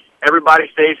business. Everybody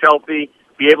stays healthy,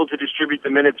 be able to distribute the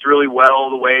minutes really well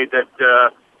the way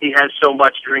that he has so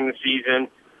much during the season,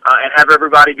 and have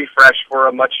everybody be fresh for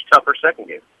a much tougher second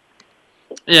game.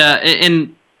 Yeah,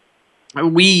 and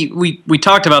we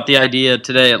talked about the idea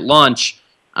today at lunch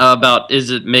about is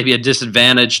it maybe a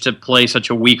disadvantage to play such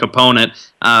a weak opponent,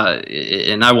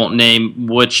 and I won't name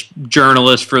which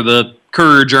journalist for the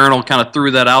Courier-Journal kind of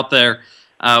threw that out there.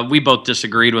 We both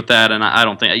disagreed with that, and I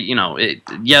don't think,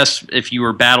 yes, if you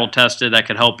were battle-tested, that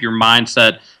could help your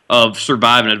mindset of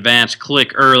survive and advance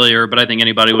click earlier, but I think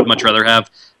anybody would much rather have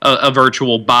a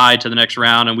virtual bye to the next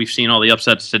round, and we've seen all the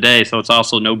upsets today, so it's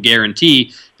also no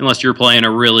guarantee unless you're playing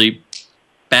a really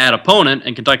bad opponent,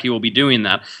 and Kentucky will be doing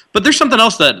that. But there's something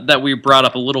else that we brought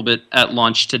up a little bit at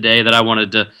lunch today that I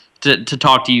wanted to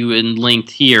talk to you in length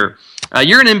here.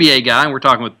 You're an NBA guy, and we're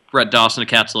talking with Brett Dawson at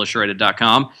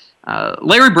CatsIllustrated.com.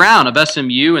 Larry Brown of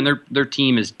SMU, and their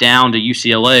team is down to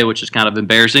UCLA, which is kind of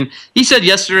embarrassing. He said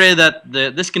yesterday that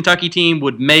this Kentucky team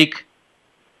would make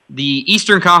the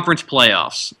Eastern Conference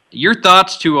playoffs. Your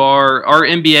thoughts to our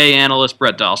NBA analyst,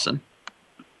 Brett Dawson?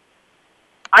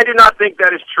 I do not think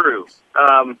that is true.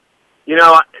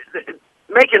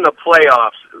 Making the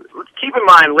playoffs, keep in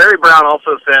mind, Larry Brown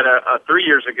also said 3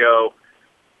 years ago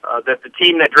that the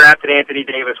team that drafted Anthony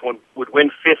Davis would win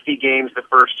 50 games the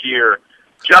first year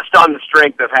just on the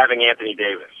strength of having Anthony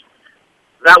Davis.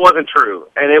 That wasn't true,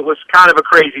 and it was kind of a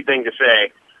crazy thing to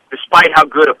say, despite how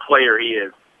good a player he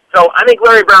is. So I think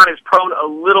Larry Brown is prone a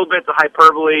little bit to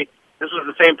hyperbole. This was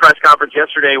the same press conference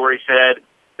yesterday where he said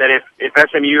that if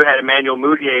SMU had Emmanuel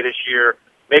Mudiay this year,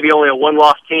 maybe only a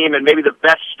one-loss team and maybe the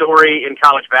best story in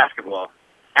college basketball.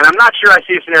 And I'm not sure I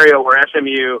see a scenario where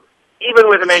SMU, even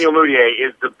with Emmanuel Mudiay,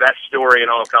 is the best story in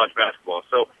all of college basketball.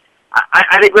 So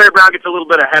I think Larry Brown gets a little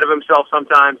bit ahead of himself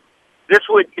sometimes. This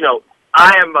would,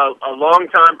 I am a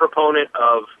long-time proponent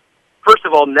of, first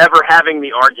of all, never having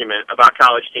the argument about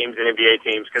college teams and NBA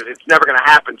teams because it's never going to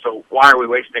happen, so why are we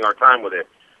wasting our time with it?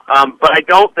 But I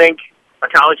don't think a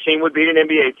college team would beat an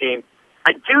NBA team.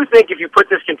 I do think if you put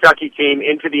this Kentucky team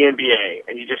into the NBA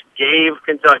and you just gave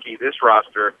Kentucky this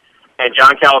roster and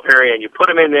John Calipari and you put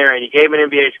them in there and you gave them an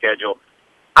NBA schedule,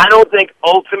 I don't think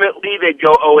ultimately they'd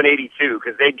go 0-82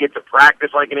 because they'd get to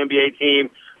practice like an NBA team.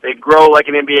 They'd grow like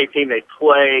an NBA team. They'd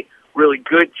play really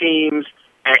good teams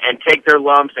and take their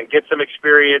lumps and get some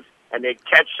experience, and they'd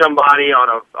catch somebody on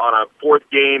a fourth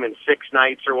game in 6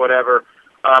 nights or whatever,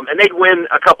 and they'd win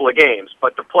a couple of games.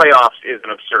 But the playoffs is an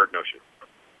absurd notion.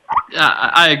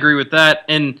 I agree with that.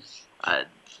 And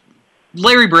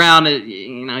Larry Brown,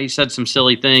 he said some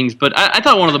silly things, but I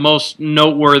thought one of the most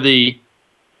noteworthy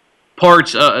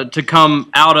parts to come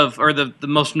out of, or the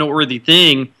most noteworthy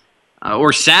thing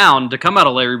or sound to come out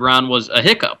of Larry Brown was a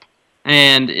hiccup.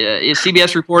 And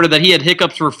CBS reported that he had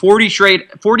hiccups for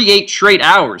 48 straight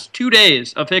hours, 2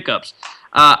 days of hiccups.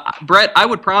 Brett, I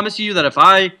would promise you that if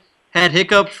I had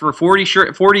hiccups for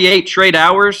 48 straight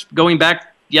hours going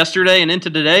back yesterday and into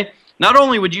today, not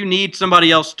only would you need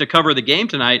somebody else to cover the game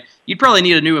tonight, you'd probably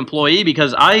need a new employee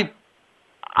because I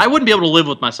wouldn't be able to live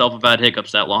with myself if I had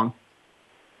hiccups that long.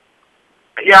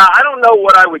 Yeah, I don't know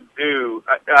what I would do.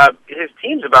 His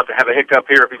team's about to have a hiccup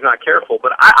here if he's not careful,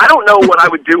 but I don't know what I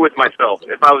would do with myself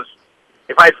if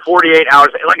I had 48 hours.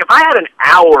 Like, if I had an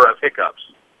hour of hiccups,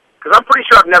 because I'm pretty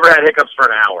sure I've never had hiccups for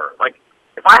an hour. Like,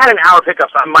 if I had an hour of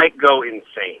hiccups, I might go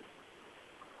insane.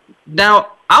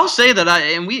 Now, I'll say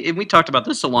that we talked about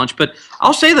this at lunch, but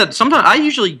I'll say that sometimes I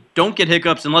usually don't get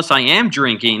hiccups unless I am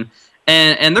drinking.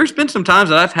 And there's been some times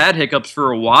that I've had hiccups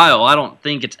for a while. I don't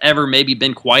think it's ever maybe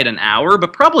been quite an hour,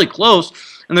 but probably close.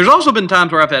 And there's also been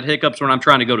times where I've had hiccups when I'm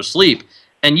trying to go to sleep.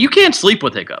 And you can't sleep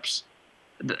with hiccups.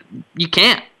 You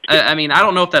can't. I mean, I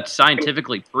don't know if that's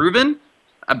scientifically proven.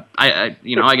 I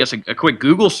guess a quick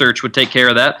Google search would take care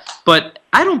of that. But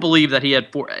I don't believe that he had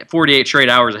 48 straight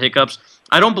hours of hiccups.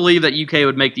 I don't believe that UK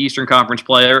would make the Eastern Conference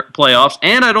playoffs,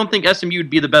 and I don't think SMU would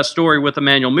be the best story with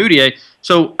Emmanuel Mudiay.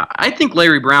 So I think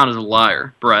Larry Brown is a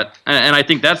liar, Brett, and I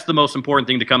think that's the most important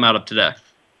thing to come out of today.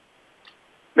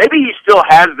 Maybe he still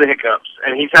has the hiccups,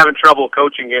 and he's having trouble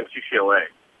coaching against UCLA.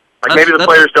 Like maybe the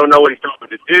players don't know what he's telling them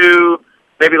to do.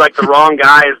 Maybe like the wrong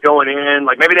guy is going in.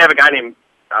 Like maybe they have a guy named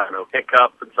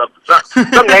Hiccup and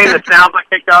some name that sounds like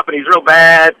Hiccup, and he's real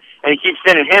bad, and he keeps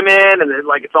sending him in, and then,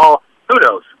 like it's all who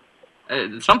knows.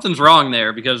 Something's wrong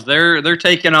there because they're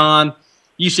taking on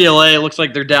UCLA. It looks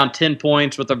like they're down 10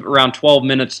 points with around 12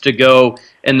 minutes to go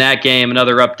in that game.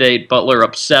 Another update: Butler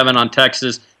up 7 on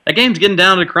Texas. That game's getting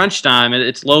down to crunch time.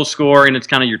 It's low scoring. It's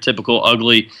kind of your typical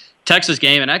ugly Texas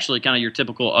game, and actually kind of your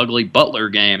typical ugly Butler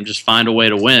game. Just find a way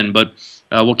to win, but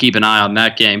we'll keep an eye on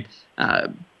that game.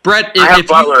 Brett, I have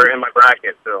Butler in my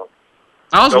bracket, so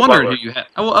I was wondering who you had.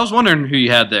 I was wondering who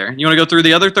you had there. You want to go through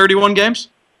the other 31 games?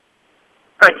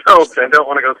 I don't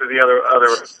want to go through the other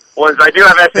ones. I do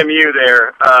have SMU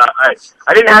there. I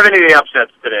didn't have any of the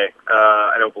upsets today.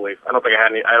 I don't believe. I don't think I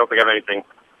have anything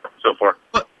so far.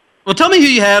 Well, tell me who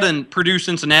you had in Purdue,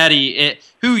 Cincinnati.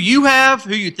 Who you have,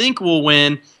 who you think will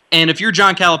win, and if you're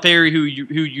John Calipari, who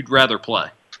you'd rather play.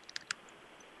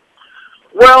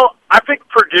 Well, I picked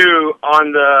Purdue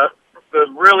on the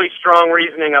really strong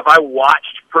reasoning of I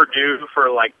watched Purdue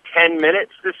for like 10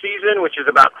 minutes this season, which is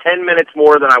about 10 minutes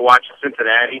more than I watched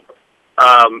Cincinnati.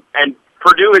 And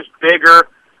Purdue is bigger.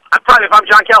 If I'm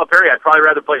John Calipari, I'd probably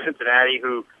rather play Cincinnati,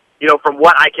 who, from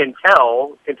what I can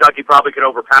tell, Kentucky probably could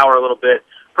overpower a little bit.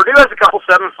 Purdue has a couple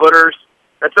 7-footers.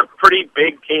 That's a pretty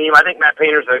big team. I think Matt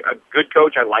Painter's a good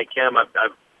coach. I like him. I've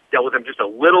dealt with him just a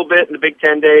little bit in the Big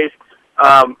Ten days.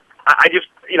 I just,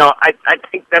 I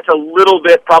think that's a little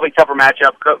bit probably tougher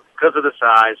matchup because of the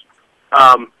size.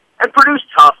 And Purdue's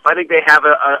tough. I think they have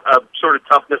a sort of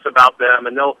toughness about them,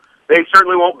 and they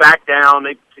certainly won't back down.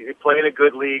 They play in a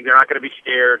good league. They're not going to be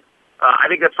scared. I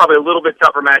think that's probably a little bit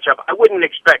tougher matchup. I wouldn't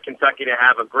expect Kentucky to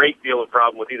have a great deal of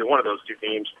problem with either one of those two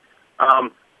teams.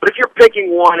 But if you're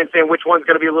picking one and saying which one's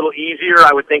going to be a little easier,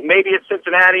 I would think maybe it's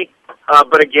Cincinnati.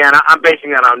 But again, I'm basing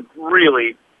that on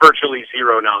really virtually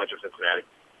zero knowledge of Cincinnati.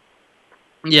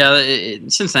 Yeah,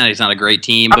 Cincinnati's not a great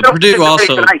team, but Purdue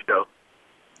also. Tonight, though.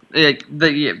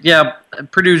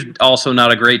 Purdue's also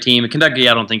not a great team. Kentucky,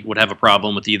 I don't think would have a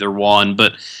problem with either one,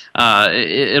 but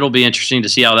it'll be interesting to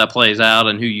see how that plays out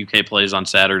and who UK plays on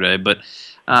Saturday. But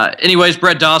anyways,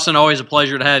 Brett Dawson, always a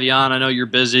pleasure to have you on. I know you're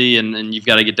busy and you've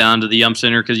got to get down to the Yum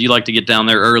Center because you like to get down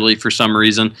there early for some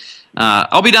reason.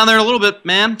 I'll be down there in a little bit,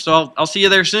 man, so I'll see you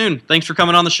there soon. Thanks for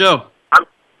coming on the show.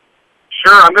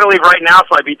 I'm going to leave right now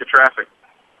so I beat the traffic.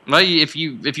 Well, if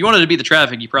you wanted to beat the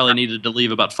traffic, you probably needed to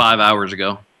leave about 5 hours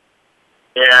ago.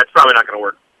 Yeah, it's probably not going to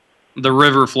work. The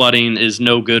river flooding is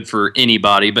no good for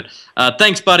anybody. But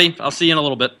thanks, buddy. I'll see you in a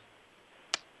little bit.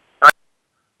 All right.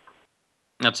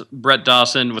 That's Brett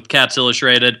Dawson with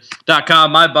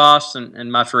CatsIllustrated.com, my boss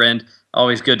and my friend.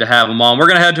 Always good to have him on. We're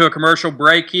going to head to a commercial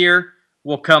break here.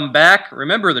 We'll come back.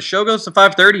 Remember, the show goes to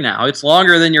 5:30 now. It's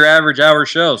longer than your average hour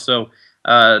show, so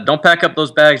don't pack up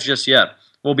those bags just yet.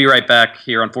 We'll be right back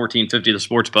here on 1450 The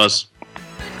Sports Buzz.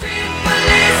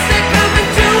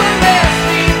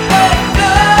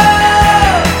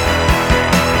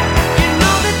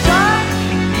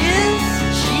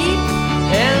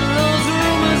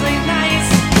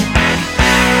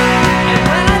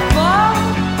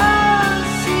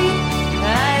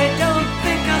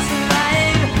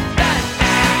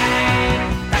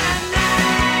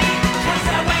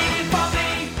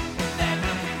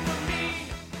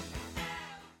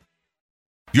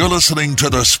 You're listening to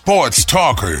the Sports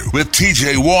Talker with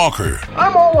TJ Walker.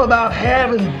 I'm all about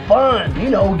having fun.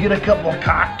 Get a couple of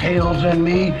cocktails in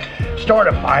me, start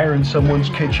a fire in someone's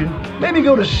kitchen, maybe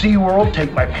go to SeaWorld,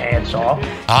 take my pants off.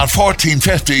 On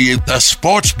 1450, the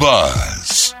Sports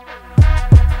Buzz.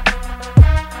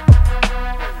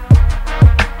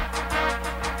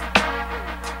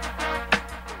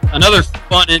 Another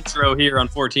fun intro here on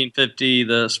 1450,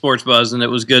 the Sports Buzz, and it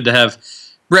was good to have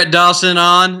Brett Dawson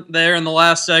on there in the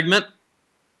last segment.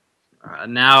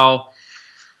 Now,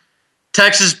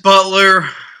 Texas Butler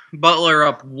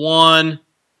up 1.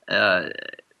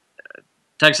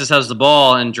 Texas has the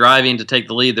ball and driving to take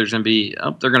the lead, there's going to be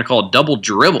they're going to call a double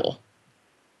dribble,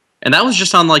 and that was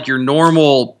just on like your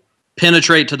normal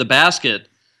penetrate to the basket.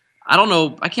 I don't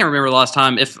know. I can't remember the last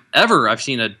time, if ever, I've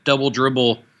seen a double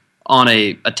dribble on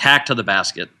a attack to the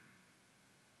basket.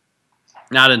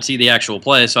 Now, I didn't see the actual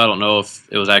play, so I don't know if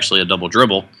it was actually a double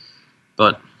dribble,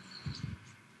 but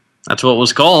that's what it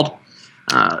was called.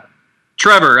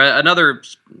 Trevor,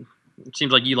 it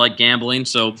seems like you like gambling,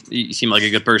 so you seem like a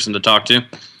good person to talk to.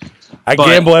 I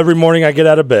gamble every morning I get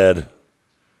out of bed.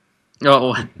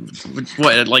 Oh,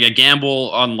 what, like a gamble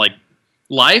on like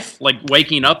life? Like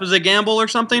waking up is a gamble or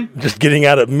something? Just getting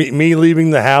out of me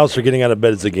leaving the house or getting out of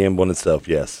bed is a gamble in itself,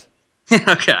 yes.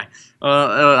 Okay.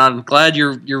 I'm glad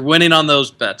you're winning on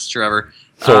those bets, Trevor.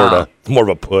 Sort of. More of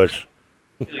a push.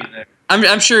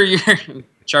 I'm sure you're.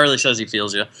 Charlie says he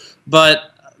feels you, but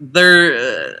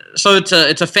so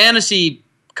it's a fantasy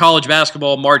college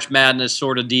basketball March Madness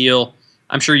sort of deal.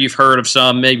 I'm sure you've heard of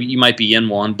some. Maybe you might be in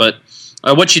one, but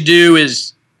what you do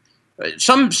is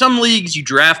some leagues you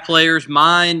draft players.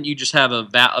 Mine, you just have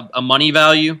a money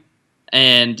value,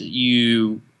 and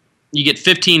you get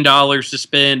 $15 to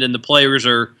spend, and the players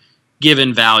are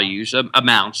given values,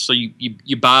 amounts. So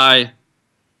you buy.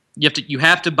 You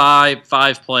have to buy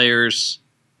 5 players.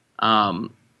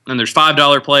 And there's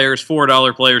 $5 players,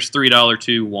 $4 players, $3,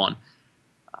 $2, $1.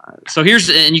 So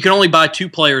and you can only buy 2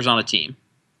 players on a team.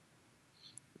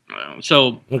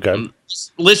 Okay.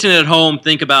 Listening at home,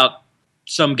 think about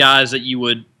some guys that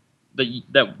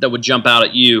that would jump out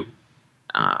at you.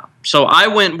 So I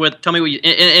went with. Tell me what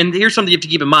and here's something you have to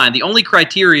keep in mind. The only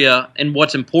criteria and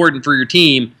what's important for your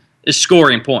team is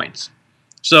scoring points.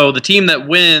 So the team that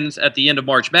wins at the end of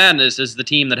March Madness is the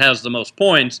team that has the most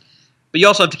points. But you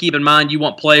also have to keep in mind you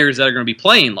want players that are going to be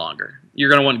playing longer. You're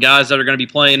going to want guys that are going to be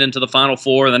playing into the Final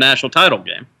Four of the national title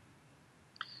game.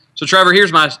 So, Trevor,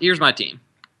 here's my team.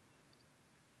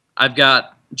 I've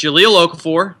got Jahlil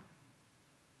Okafor,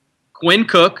 Quinn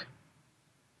Cook,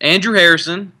 Andrew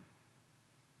Harrison,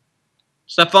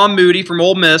 Stephon Moody from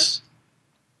Ole Miss,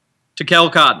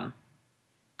 Takel Cotton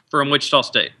from Wichita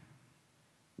State.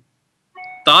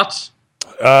 Thoughts?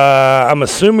 I'm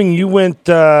assuming you went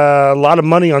a lot of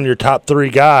money on your top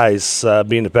 3 guys,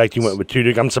 being the fact you went with 2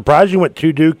 Duke. I'm surprised you went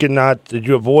 2 Duke and not. Did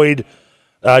you avoid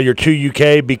your 2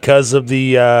 UK because of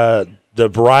the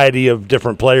variety of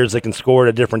different players that can score at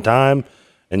a different time?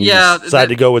 And you decided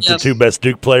to go with the 2 best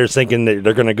Duke players, thinking that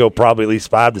they're going to go probably at least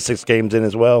 5 to 6 games in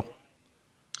as well.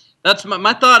 That's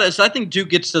my thought. Is I think Duke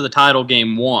gets to the title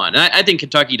game 1. I think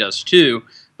Kentucky does too.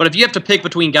 But if you have to pick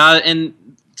between guys and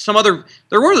some other,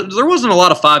 there wasn't a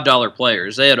lot of $5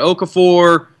 players. They had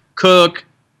Okafor, Cook,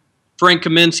 Frank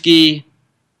Kaminsky,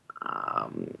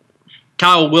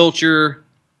 Kyle Wiltshire,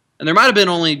 and there might have been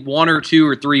only 1 or 2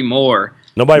 or 3 more.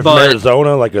 Nobody from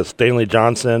Arizona, like a Stanley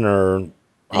Johnson or.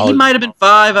 He might have been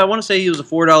 5. I want to say he was a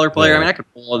 $4 player. Yeah. I mean, I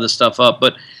could pull all this stuff up,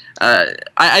 but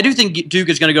I do think Duke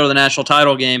is going to go to the national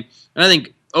title game, and I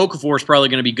think Okafor is probably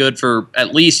going to be good for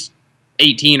at least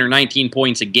 18 or 19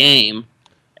 points a game,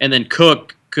 and then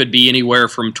Cook could be anywhere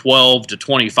from 12 to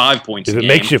 25 points a game. If it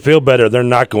makes you feel better, they're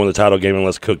not going to the title game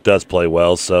unless Cook does play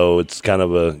well, so it's kind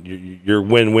of you're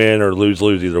win-win or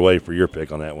lose-lose either way for your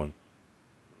pick on that one.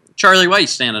 Charlie, why are you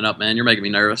standing up, man? You're making me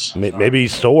nervous. Maybe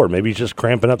he's sore. Maybe he's just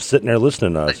cramping up sitting there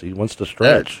listening to us. He wants to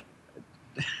stretch.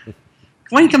 Why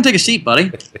don't you come take a seat,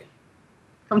 buddy?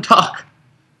 Come talk.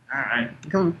 All right.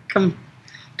 Come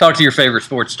talk to your favorite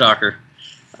sports talker.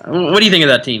 What do you think of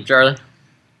that team, Charlie?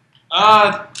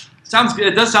 Sounds good.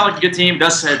 It does sound like a good team.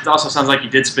 It also sounds like you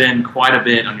did spend quite a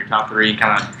bit on your top 3 and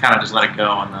kind of just let it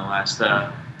go on the last.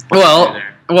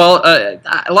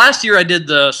 Last year I did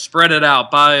the spread it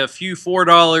out, buy a few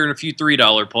 $4 and a few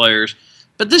 $3 players.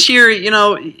 But this year,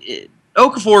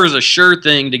 Okafor is a sure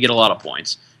thing to get a lot of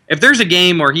points. If there's a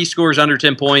game where he scores under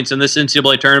 10 points in this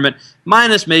NCAA tournament,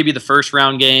 minus maybe the first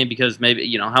round game because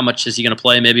maybe how much is he going to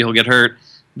play? Maybe he'll get hurt.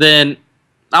 Then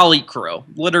I'll eat crow.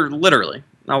 Literally,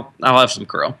 I'll have some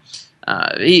crow.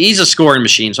 He's a scoring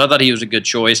machine, so I thought he was a good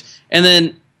choice. And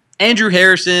then Andrew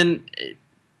Harrison,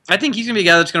 I think he's going to be a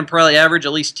guy that's going to probably average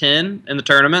at least 10 in the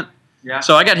tournament. Yeah.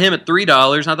 So I got him at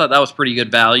 $3, and I thought that was pretty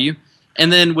good value.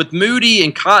 And then with Moody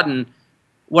and Cotton,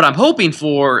 what I'm hoping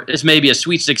for is maybe a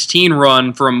Sweet 16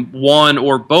 run from one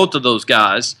or both of those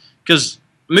guys, because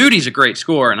Moody's a great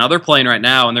scorer. Now they're playing right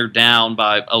now, and they're down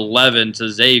by 11 to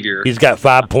Xavier. He's got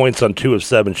 5 points on 2 of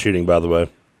 7 shooting, by the way.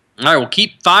 All right, well,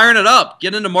 keep firing it up.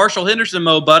 Get into Marshall Henderson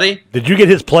mode, buddy. Did you get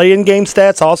his play-in-game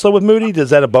stats also with Moody? Is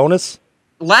that a bonus?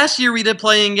 Last year we did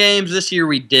play-in games. This year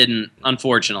we didn't,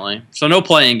 unfortunately. So no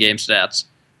play-in game stats,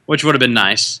 which would have been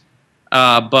nice.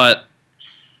 But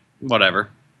whatever.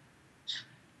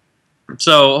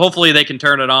 So hopefully they can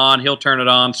turn it on. He'll turn it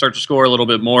on, start to score a little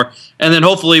bit more, and then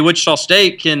hopefully Wichita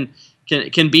State can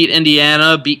beat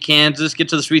Indiana, beat Kansas, get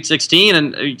to the Sweet 16,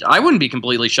 and I wouldn't be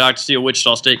completely shocked to see a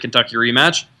Wichita State-Kentucky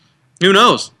rematch. Who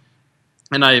knows?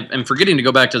 And I am forgetting to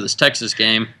go back to this Texas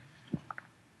game.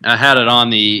 I had it on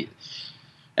the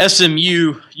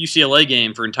SMU-UCLA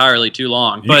game for entirely too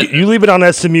long. But you leave it on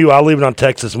SMU, I'll leave it on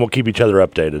Texas, and we'll keep each other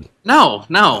updated. No.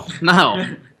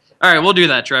 All right, we'll do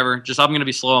that, Trevor. I'm going to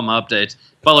be slow on my updates.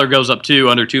 Butler goes up 2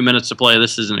 under 2 minutes to play.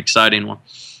 This is an exciting one.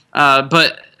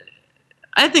 But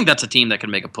I think that's a team that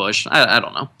can make a push. I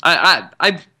don't know.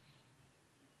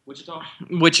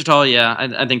 Wichita, yeah,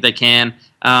 I think they can.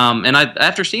 And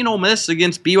after seeing Ole Miss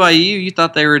against BYU,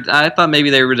 I thought maybe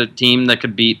they were the team that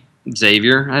could beat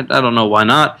Xavier. I don't know why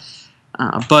not.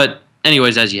 But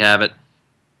anyways, as you have it,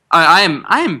 I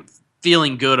am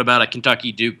feeling good about a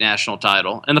Kentucky Duke national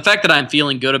title, and the fact that I'm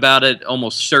feeling good about it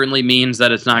almost certainly means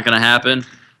that it's not going to happen.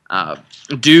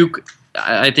 Duke,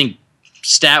 I think,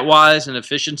 stat-wise and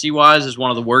efficiency-wise, is one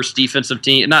of the worst defensive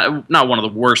teams. Not one of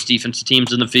the worst defensive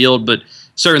teams in the field, but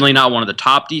certainly not one of the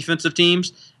top defensive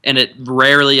teams. And it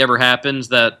rarely ever happens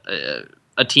that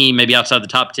a team maybe outside the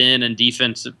top 10 in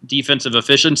defensive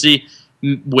efficiency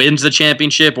wins the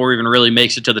championship or even really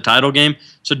makes it to the title game.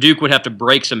 So Duke would have to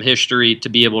break some history to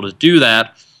be able to do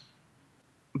that.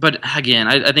 But again,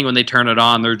 I think when they turn it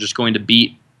on, they're just going to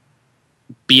beat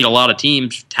a lot of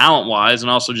teams talent-wise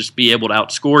and also just be able to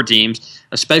outscore teams,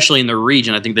 especially in their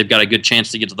region. I think they've got a good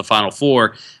chance to get to the Final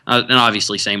Four. And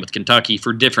obviously same with Kentucky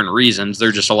for different reasons.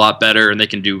 They're just a lot better and they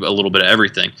can do a little bit of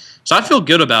everything. So I feel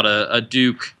good about a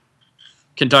Duke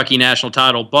Kentucky national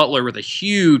title. Butler with a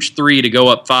huge 3 to go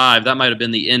up 5. That might have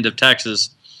been the end of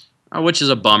Texas, which is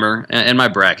a bummer. And my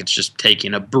bracket's just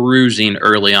taking a bruising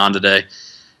early on today.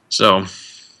 So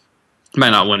might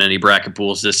not win any bracket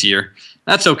pools this year.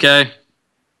 That's okay.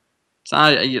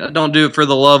 I don't do it for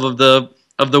the love of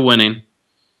the winning.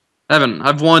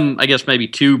 I've won, I guess, maybe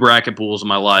 2 bracket pools in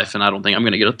my life, and I don't think I'm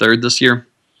going to get a third this year.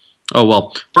 Oh,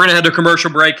 well. We're going to head to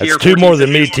commercial break here. That's 2 more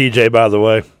than me, TJ, by the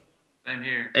way. Same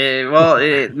here.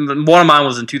 One of mine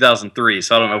was in 2003,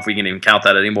 so I don't know if we can even count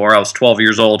that anymore. I was 12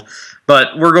 years old.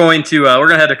 But we're going to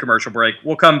head to commercial break.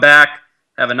 We'll come back,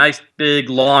 have a nice, big,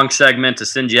 long segment to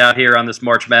send you out here on this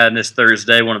March Madness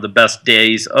Thursday, one of the best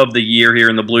days of the year here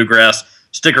in the Bluegrass.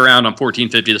 Stick around on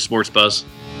 1450 The Sports Buzz.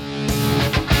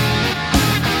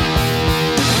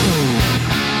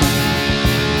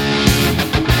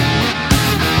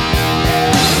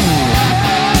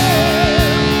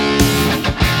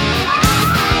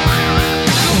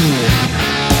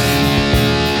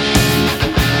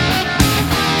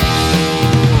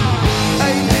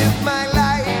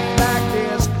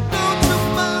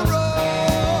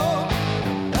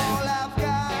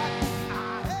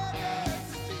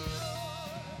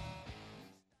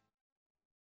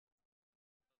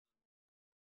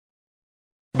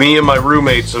 Me and my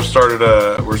roommates have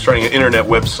we're starting an internet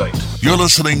website. You're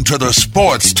listening to the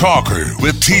Sports Talker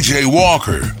with TJ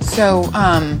Walker. So,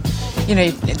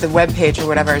 the webpage or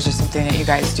whatever is just something that you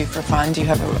guys do for fun. Do you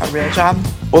have a real job?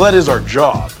 Well, that is our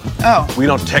job. Oh. We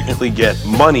don't technically get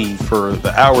money for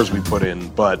the hours we put in,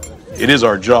 but it is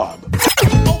our job.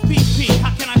 OPP,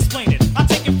 how can I explain it? I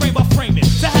take it frame by frame it.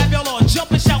 To have y'all all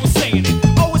jumping, shouting, saying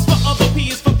it. O is for other, P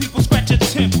is for people scratch a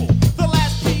temple. The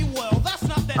last P, well, that's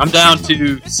not that. I'm down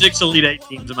to 6 Elite 8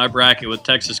 teams in my bracket with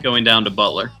Texas going down to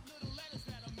Butler.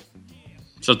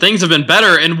 So things have been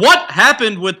better. And what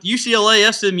happened with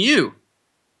UCLA SMU?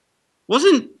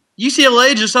 Wasn't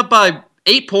UCLA just up by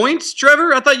 8 points,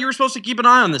 Trevor? I thought you were supposed to keep an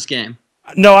eye on this game.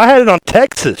 No, I had it on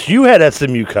Texas. You had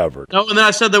SMU covered. No, and then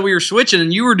I said that we were switching,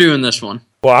 and you were doing this one.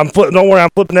 Well, don't worry, I'm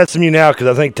flipping SMU now because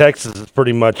I think Texas is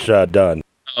pretty much done.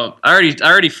 Oh, I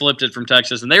already flipped it from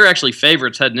Texas, and they were actually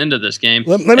favorites heading into this game.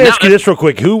 Let me ask you this real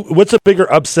quick: what's a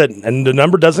bigger upset? And the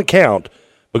number doesn't count,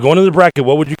 but going into the bracket,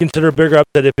 what would you consider a bigger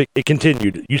upset if it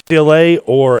continued? UCLA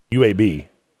or UAB?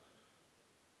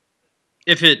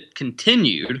 If it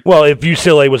continued, well, if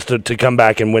UCLA was to come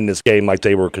back and win this game like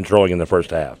they were controlling in the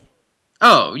first half.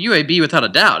 Oh, UAB without a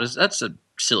doubt. That's a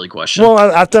silly question. Well,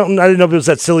 I didn't know if it was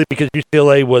that silly because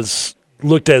UCLA was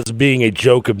looked as being a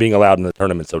joke of being allowed in the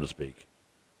tournament, so to speak.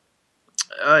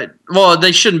 Well,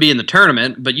 they shouldn't be in the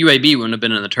tournament, but UAB wouldn't have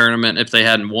been in the tournament if they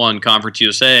hadn't won Conference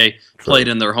USA, played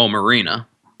in their home arena.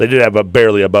 They did have a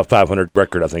barely above 500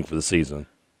 record, I think, for the season.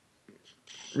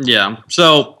 Yeah.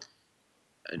 So,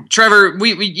 Trevor,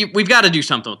 we've got to do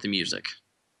something with the music.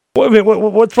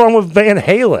 What's wrong with Van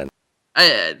Halen?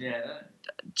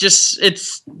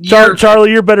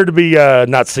 Charlie, you're better to be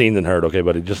not seen than heard. Okay,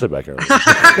 buddy, just sit back here.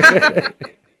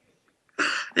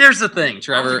 Here's the thing,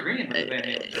 Trevor.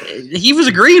 He was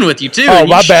agreeing with you too. Oh,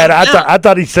 my bad. I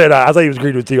thought he said. I thought he was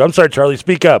agreeing with you. I'm sorry, Charlie.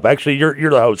 Speak up. Actually, you're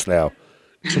the host now.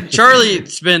 Charlie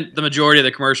spent the majority of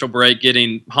the commercial break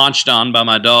getting haunched on by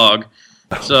my dog.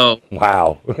 So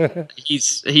wow,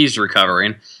 he's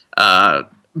recovering.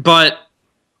 But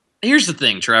here's the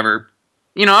thing, Trevor.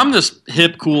 You know, I'm this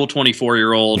hip, cool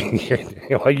 24-year-old.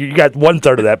 Well, you got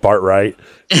 1/3 of that part right.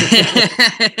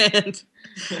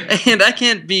 and I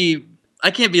can't be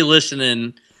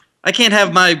listening. I can't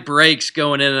have my breaks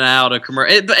going in and out of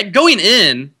commercial. Going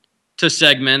in to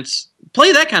segments,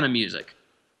 play that kind of music.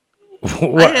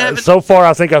 Well, so far,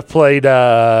 I think I've played.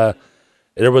 There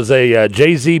was a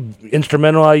Jay-Z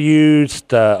instrumental I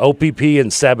used, OPP,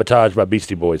 and Sabotage by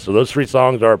Beastie Boys. So those 3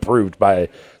 songs are approved by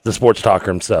the sports talker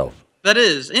himself. That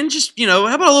is, and just how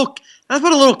about a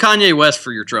little Kanye West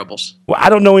for your troubles? Well, I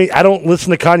don't know. I don't listen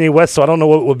to Kanye West, so I don't know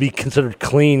what would be considered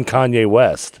clean Kanye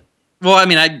West. Well, I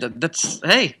mean,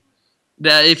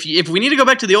 if we need to go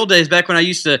back to the old days, back when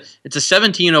it's a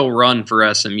 17-0 run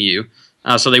for SMU,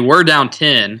 so they were down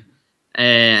 10.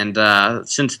 And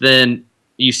since then,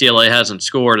 UCLA hasn't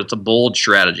scored. It's a bold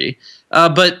strategy.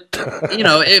 But,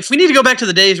 if we need to go back to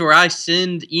the days where I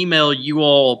email you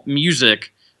all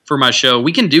music for my show,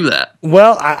 we can do that.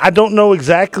 Well, I don't know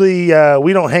exactly.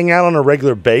 We don't hang out on a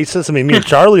regular basis. I mean, me and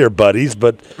Charlie are buddies,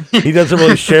 but he doesn't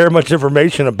really share much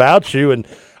information about you. And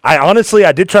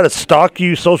I did try to stalk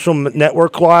you social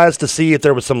network-wise to see if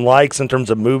there was some likes in terms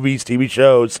of movies, TV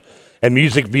shows, and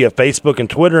music via Facebook and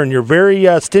Twitter, and you're very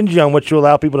stingy on what you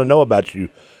allow people to know about you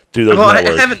through those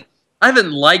networks. I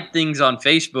haven't liked things on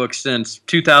Facebook since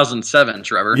 2007,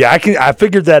 Trevor. Yeah, I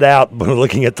figured that out by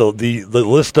looking at the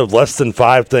list of less than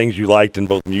 5 things you liked in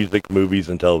both music, movies,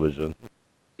 and television.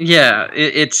 Yeah,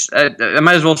 I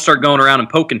might as well start going around and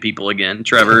poking people again,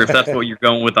 Trevor, if that's what you're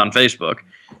going with on Facebook.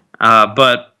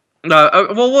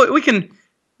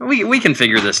 We can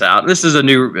figure this out. This is a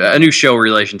new show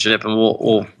relationship, and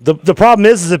we'll. The problem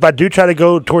is if I do try to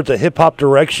go towards a hip hop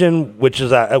direction, which is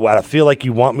what I feel like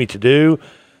you want me to do,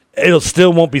 it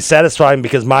still won't be satisfying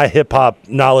because my hip hop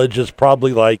knowledge is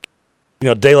probably like,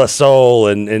 De La Soul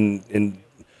and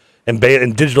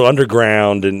Digital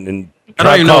Underground and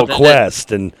Tribe Called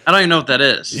Quest, and I don't even know what that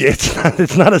is.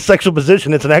 It's not a sexual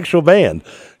position; it's an actual band.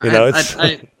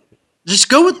 Just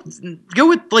go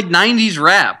with like 90s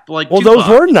rap, like well, Tupac.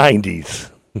 Those were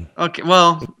 90s. Okay,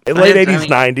 well, late 80s,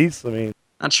 90s. I mean,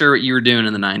 not sure what you were doing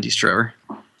in the 90s, Trevor.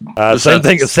 Same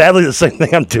thing. Sadly, the same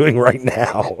thing I'm doing right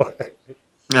now.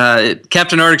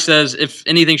 Captain Arctic says if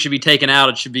anything should be taken out,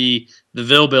 it should be the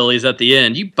Villbillies at the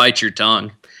end. You bite your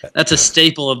tongue. That's a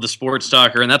staple of the sports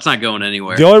talker, and that's not going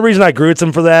anywhere. The only reason I agree with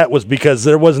him for that was because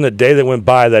there wasn't a day that went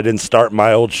by that I didn't start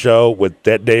my old show with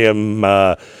that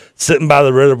damn sitting by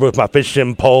the river with my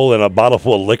fishing pole and a bottle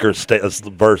full of liquor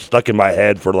verse stuck in my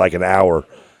head for like an hour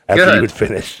after he would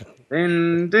finish.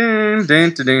 It's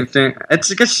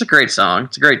a great song.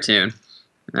 It's a great tune.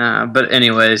 But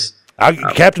anyways.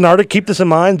 Captain Arctic, keep this in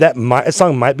mind. That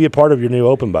song might be a part of your new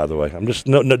open, by the way. I'm just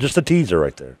just a teaser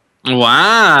right there.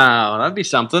 Wow, that'd be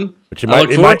something. But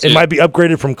it might be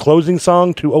upgraded from closing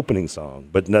song to opening song.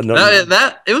 But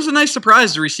it was a nice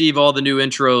surprise to receive all the new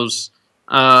intros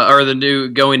or the new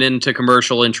going into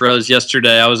commercial intros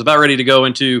yesterday. I was about ready to go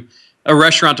into a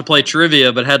restaurant to play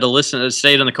trivia, but had to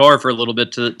stayed in the car for a little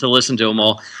bit to listen to them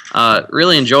all.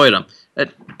 Really enjoyed them.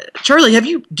 Charlie,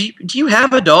 do you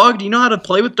have a dog? Do you know how to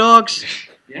play with dogs?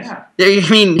 Yeah. I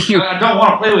mean, I don't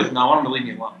want to play with him. I want him to leave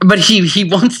me alone. But he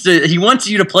wants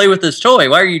you to play with his toy.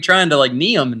 Why are you trying to like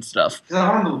knee him and stuff? I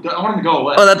want him to go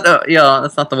away. Oh,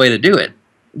 that's not the way to do it.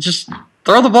 Just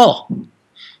throw the ball.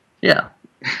 Yeah.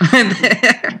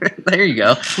 There you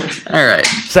go. All right.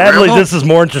 Sadly, this is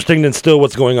more interesting than still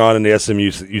what's going on in the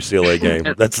SMU UCLA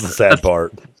game. That's the sad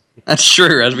part. That's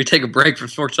true. As we take a break from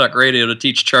Sports Talk Radio to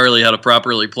teach Charlie how to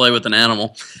properly play with an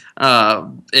animal.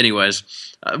 Anyways,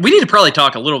 we need to probably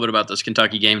talk a little bit about this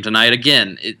Kentucky game tonight.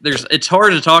 Again, it's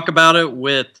hard to talk about it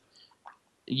with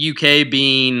UK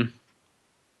being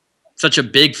such a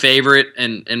big favorite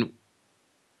and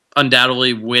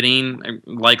undoubtedly winning.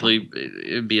 Likely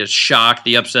it would be a shock,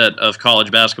 the upset of college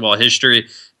basketball history,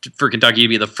 for Kentucky to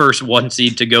be the first 1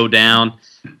 seed to go down,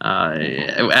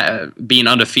 being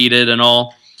undefeated and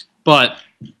all. But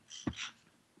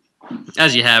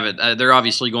as you have it, they're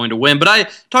obviously going to win. But I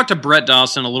talked to Brett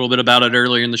Dawson a little bit about it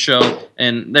earlier in the show,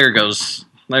 and there it goes.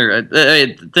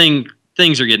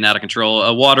 Things are getting out of control.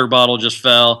 A water bottle just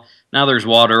fell. Now there's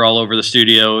water all over the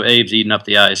studio. Abe's eating up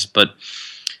the ice. But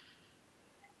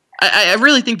I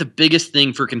really think the biggest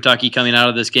thing for Kentucky coming out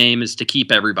of this game is to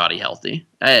keep everybody healthy.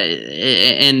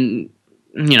 And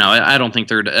I don't think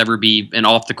there'd ever be an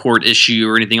off-the-court issue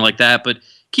or anything like that, but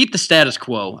keep the status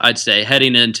quo, I'd say,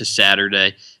 heading into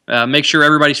Saturday. Make sure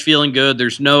everybody's feeling good.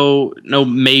 There's no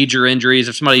major injuries.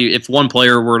 If one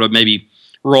player were to maybe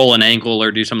roll an ankle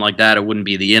or do something like that, it wouldn't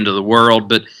be the end of the world.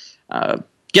 But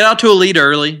get out to a lead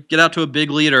early, get out to a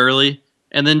big lead early,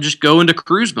 and then just go into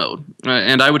cruise mode.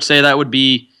 And I would say that would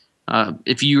be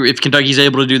if Kentucky's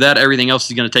able to do that, everything else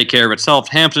is going to take care of itself.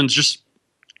 Hampton's just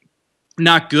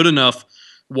not good enough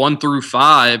 1 through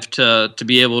 5 to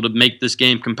be able to make this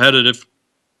game competitive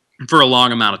for a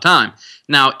long amount of time.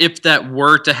 Now, if that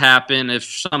were to happen,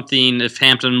 if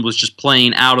Hampton was just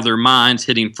playing out of their minds,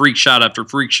 hitting freak shot after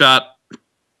freak shot,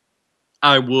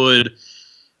 I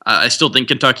still think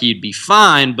Kentucky would be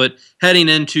fine, but heading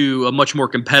into a much more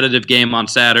competitive game on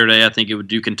Saturday, I think it would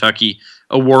do Kentucky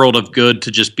a world of good to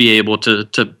just be able to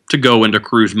go into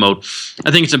cruise mode.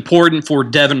 I think it's important for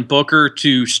Devin Booker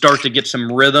to start to get some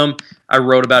rhythm. I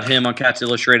wrote about him on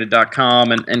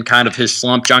CatsIllustrated.com and kind of his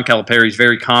slump. John Calipari's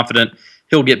very confident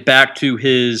he'll get back to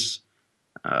his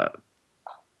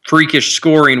freakish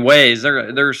scoring ways.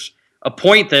 There's a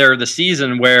point there the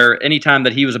season where anytime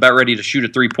that he was about ready to shoot a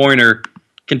three-pointer,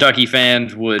 Kentucky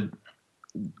fans would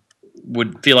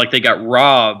feel like they got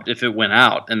robbed if it went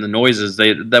out, and the noises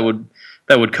that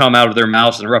would come out of their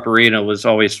mouths in Rupp Arena was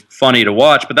always funny to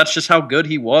watch. But that's just how good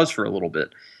he was for a little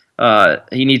bit.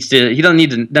 He doesn't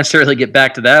need to necessarily get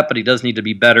back to that, but he does need to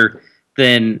be better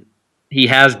than he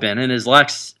has been. In his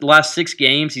last 6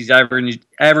 games, he's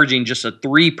averaging just a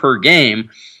 3 per game,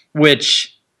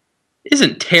 which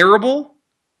isn't terrible,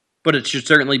 but it should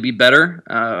certainly be better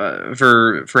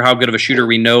for how good of a shooter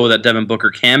we know that Devin Booker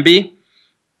can be.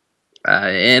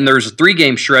 And there was a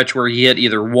 3-game stretch where he hit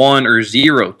either 1 or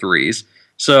 0 threes.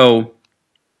 So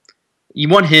you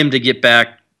want him to get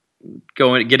back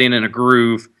getting in a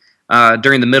groove.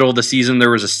 During the middle of the season,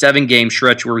 there was a 7-game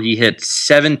stretch where he hit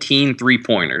 17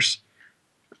 three-pointers.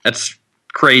 That's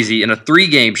crazy. In a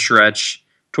 3-game stretch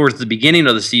towards the beginning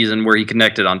of the season where he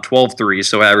connected on 12 threes,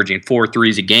 so averaging 4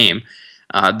 threes a game.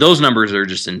 Those numbers are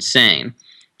just insane.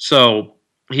 So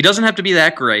he doesn't have to be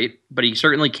that great, but he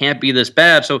certainly can't be this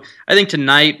bad. So I think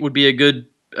tonight would be a good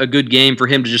game for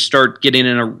him to just start getting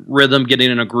in a rhythm,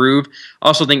 getting in a groove. I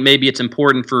also think maybe it's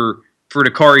important for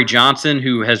Dakari Johnson,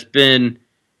 who has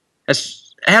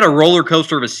had a roller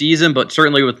coaster of a season, but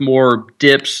certainly with more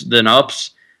dips than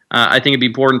ups. I think it'd be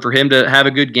important for him to have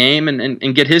a good game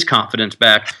and get his confidence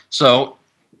back. So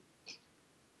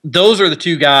those are the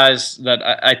 2 guys that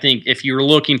I think if you're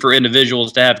looking for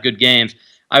individuals to have good games,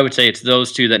 I would say it's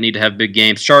those 2 that need to have big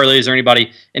games. Charlie, is there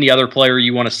any other player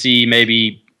you want to see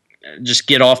maybe just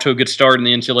get off to a good start in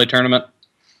the NCAA tournament?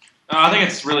 I think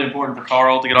it's really important for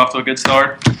Carl to get off to a good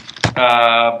start.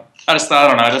 I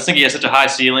don't know. I just think he has such a high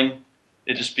ceiling.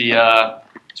 It'd just be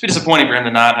disappointing for him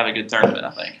to not have a good tournament,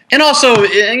 I think. And also,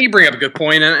 and you bring up a good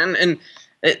point, in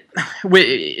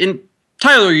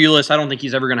Tyler Ulis, I don't think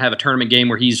he's ever going to have a tournament game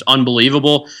where he's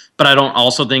unbelievable, but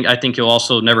I think he'll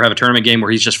also never have a tournament game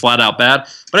where he's just flat out bad.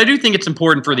 But I do think it's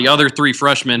important for the other 3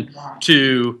 freshmen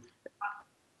to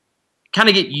kind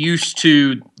of get used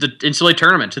to the NCAA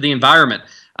tournament, to the environment.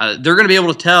 They're going to be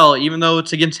able to tell, even though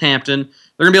it's against Hampton,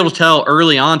 they're going to be able to tell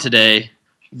early on today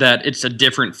that it's a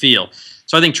different feel.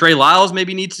 So I think Trey Lyles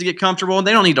maybe needs to get comfortable, and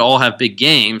they don't need to all have big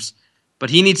games, but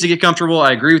he needs to get comfortable.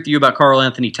 I agree with you about Karl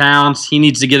Anthony Towns. He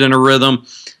needs to get in a rhythm,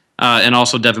 and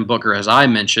also Devin Booker, as I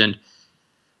mentioned.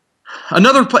 And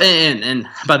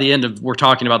by the end of we're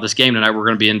talking about this game tonight, we're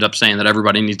going to end up saying that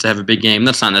everybody needs to have a big game.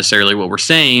 That's not necessarily what we're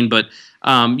saying, but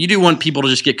you do want people to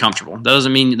just get comfortable. That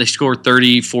doesn't mean they score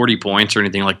 30, 40 points or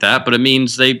anything like that, but it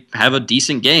means they have a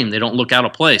decent game. They don't look out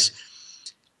of place.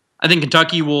 I think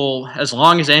Kentucky will, as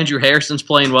long as Andrew Harrison's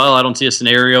playing well, I don't see a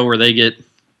scenario where they get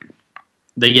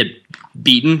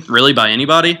beaten really by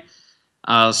anybody.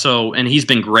 And he's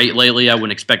been great lately. I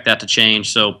wouldn't expect that to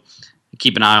change. So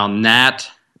keep an eye on that.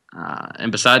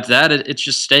 And besides that, it's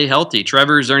just stay healthy.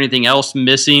 Trevor, is there anything else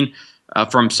missing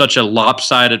from such a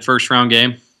lopsided first-round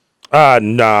game?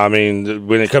 No, I mean,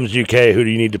 when it comes to UK, who do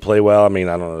you need to play well? I mean,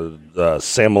 I don't know.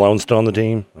 Sam Malone's still on the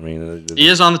team? I mean, he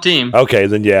is on the team. Okay,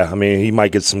 then yeah. I mean, he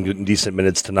might get some good, decent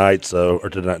minutes tonight,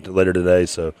 later today.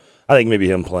 So I think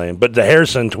maybe him playing. But the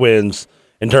Harrison twins,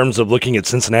 in terms of looking at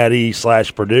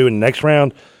Cincinnati/Purdue in the next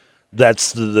round,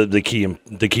 that's the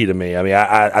key to me. I mean,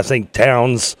 I think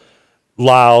Towns,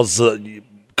 Lyles,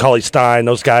 Cauley Stein,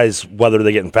 those guys, whether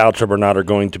they get in foul trouble or not, are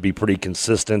going to be pretty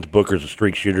consistent. Booker's a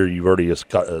streak shooter. You've already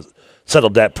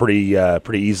settled that pretty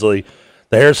easily.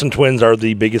 The Harrison twins are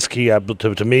the biggest key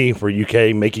to me for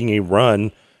UK making a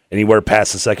run anywhere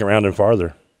past the second round and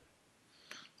farther.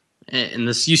 And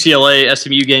this UCLA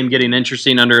SMU game getting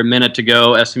interesting under a minute to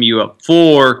go. SMU up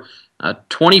 4,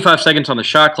 25 seconds on the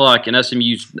shot clock, and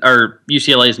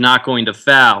UCLA is not going to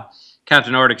foul.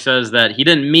 Captain Arctic says that he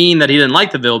didn't mean that he didn't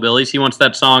like the Hillbillies. He wants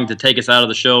that song to take us out of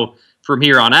the show from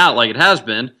here on out like it has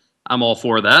been. I'm all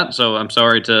for that, so I'm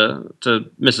sorry to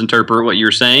misinterpret what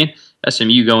you're saying.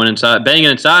 SMU going inside, banging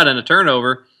inside and a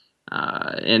turnover,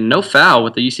 and no foul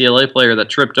with the UCLA player that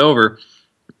tripped over.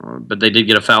 But they did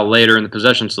get a foul later in the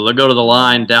possession, so they'll go to the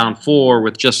line down 4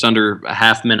 with just under a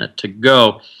half minute to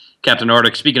go. Captain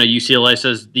Arctic, speaking of UCLA,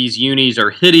 says these unis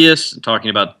are hideous, talking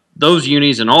about those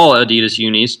unis and all Adidas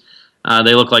unis.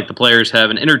 They look like the players have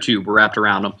an inner tube wrapped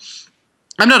around them.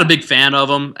 I'm not a big fan of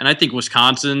them, and I think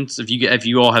Wisconsin's, if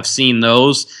you all have seen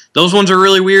those ones are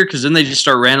really weird because then they just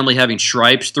start randomly having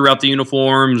stripes throughout the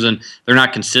uniforms, and they're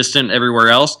not consistent everywhere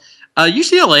else.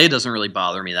 UCLA doesn't really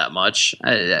bother me that much.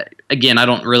 Again, I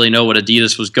don't really know what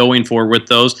Adidas was going for with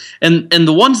those. And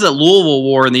the ones that Louisville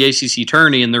wore in the ACC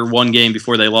tourney in their one game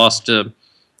before they lost to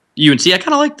UNC, I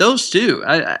kind of like those too.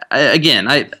 I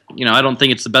don't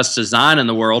think it's the best design in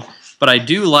the world, but I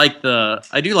do like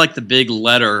the big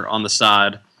letter on the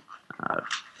side.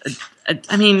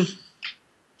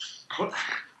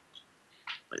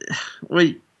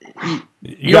 Wait.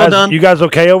 You guys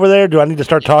okay over there? Do I need to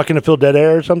start talking to fill dead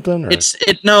air or something? Or?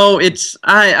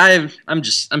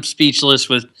 I'm speechless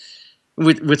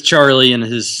with Charlie and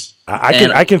his.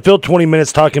 I can fill 20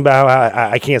 minutes talking about how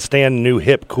I can't stand new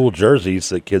hip cool jerseys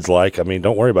that kids like. I mean,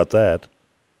 don't worry about that.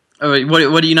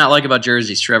 What do you not like about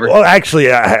jerseys, Trevor? Well,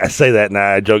 actually, I say that and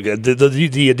I joke. The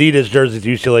Adidas jerseys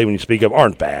UCLA, when you speak of,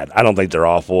 aren't bad. I don't think they're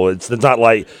awful. It's not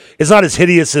as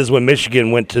hideous as when Michigan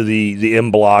went to the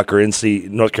M Block or NC.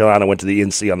 North Carolina went to the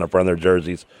NC on the front of their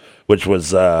jerseys, which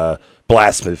was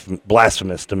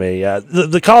blasphemous to me.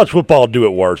 The college football do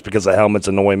it worse because the helmets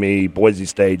annoy me. Boise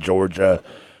State, Georgia,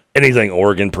 anything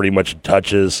Oregon pretty much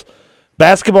touches.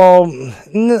 Basketball,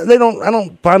 they don't. I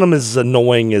don't find them as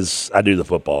annoying as I do the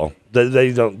football.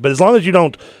 They don't. But as long as you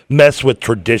don't mess with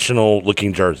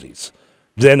traditional-looking jerseys,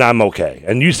 then I'm okay.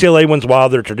 And UCLA ones, while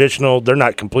they're traditional, they're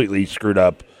not completely screwed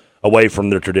up away from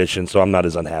their tradition, so I'm not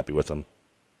as unhappy with them.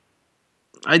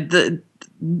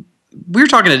 We were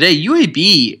talking today.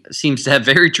 UAB seems to have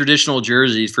very traditional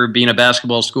jerseys for being a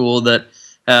basketball school that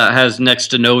has next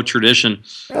to no tradition.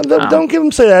 Don't give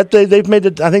them say that. They've made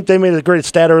it. I think they made a great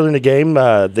stat early in the game.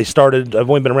 They started. I've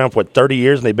only been around for 30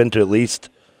 years, and they've been to at least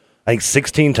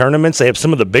 16 tournaments. They have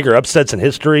some of the bigger upsets in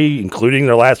history, including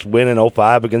their last win in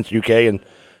 2005 against UK and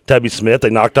Tubby Smith.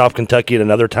 They knocked off Kentucky at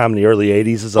another time in the early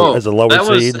 80s as a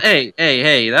lower seed.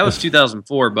 Hey, that was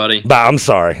 2004, buddy. But I'm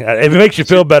sorry. If it makes you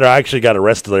feel better, I actually got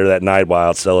arrested there that night while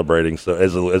out celebrating. So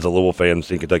as a Louisville fan,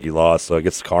 seeing Kentucky lost, so I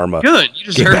guess karma. Good, you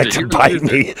deserved it. To bite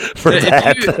me for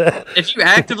that. If you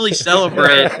actively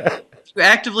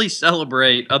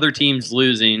celebrate other teams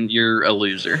losing, you're a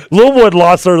loser. Louisville had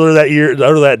lost earlier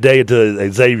that day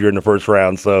to Xavier in the first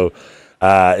round, so.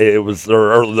 It was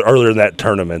earlier in that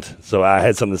tournament, so I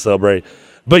had something to celebrate.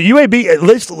 But UAB,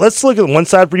 let's look at one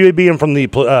side for UAB and from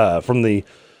the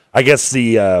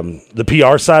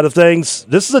PR side of things.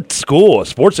 This is a school, a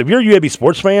sports. If you're a UAB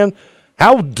sports fan,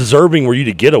 how deserving were you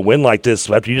to get a win like this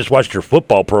after you just watched your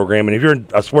football program? And if you're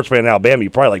a sports fan in Alabama,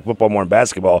 you probably like football more than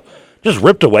basketball. Just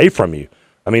ripped away from you.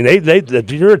 I mean,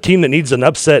 you're a team that needs an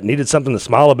upset, needed something to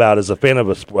smile about as a fan of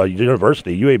a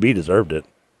university. UAB deserved it.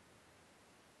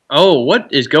 Oh, what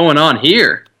is going on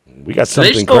here? We got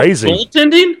something crazy.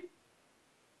 Goaltending?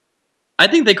 I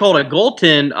think they called a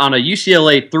goaltend on a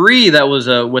UCLA 3 that was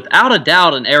without a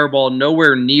doubt an air ball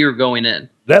nowhere near going in.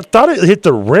 That thought it hit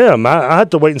the rim. I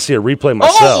had to wait and see a replay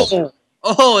myself.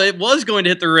 Oh, it was going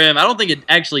to hit the rim. I don't think it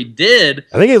actually did.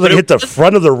 I think it hit the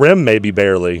front of the rim, maybe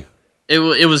barely.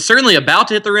 It was certainly about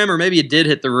to hit the rim, or maybe it did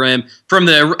hit the rim. From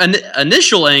the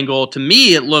initial angle, to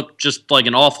me, it looked just like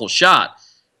an awful shot.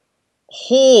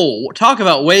 Talk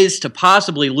about ways to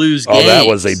possibly lose games. Oh, that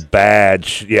was a bad.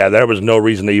 There was no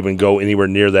reason to even go anywhere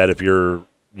near that if you're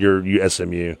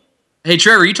SMU. Hey,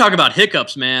 Trevor, you talk about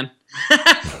hiccups, man.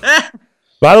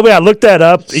 By the way, I looked that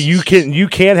up. You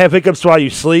can have hiccups while you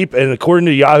sleep, and according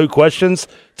to Yahoo Questions,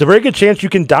 it's a very good chance you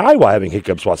can die while having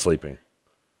hiccups while sleeping.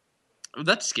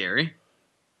 That's scary.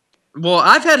 Well,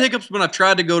 I've had hiccups when I've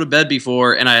tried to go to bed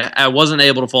before, and I wasn't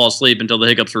able to fall asleep until the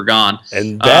hiccups were gone.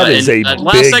 And that is a big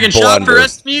last-second shot blunder. for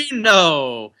SMU?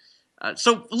 No.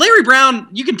 So, Larry Brown,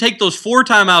 you can take those 4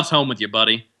 timeouts home with you,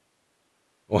 buddy.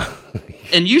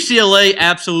 And UCLA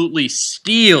absolutely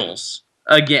steals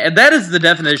again. That is the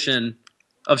definition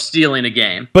of stealing a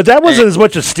game. But that wasn't as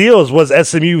much a steal as was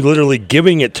SMU literally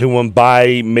giving it to him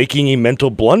by making a mental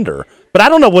blunder. But I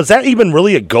don't know, was that even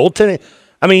really a goaltending?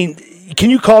 I mean, can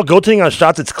you call goaltending on a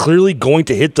shot that's clearly going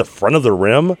to hit the front of the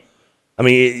rim? I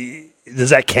mean,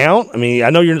 does that count? I mean, I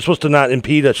know you're supposed to not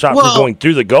impede a shot from going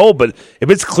through the goal, but if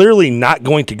it's clearly not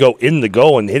going to go in the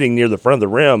goal and hitting near the front of the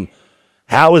rim,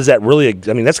 how is that really?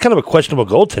 I mean, that's kind of a questionable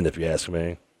goaltend, if you ask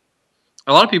me.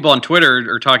 A lot of people on Twitter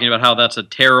are talking about how that's a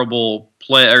terrible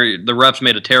play, or the refs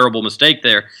made a terrible mistake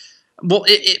there. Well,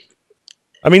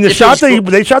 I mean, the shot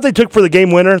they took for the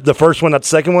game winner, the first one, not the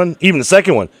second one, even the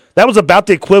second one, that was about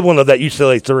the equivalent of that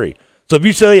UCLA 3. So if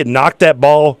UCLA had knocked that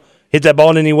ball, hit that ball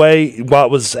in any way while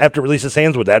it was after it released his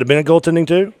hands, would that have been a goaltending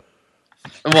too?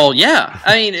 Well, yeah.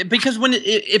 I mean, because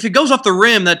if it goes off the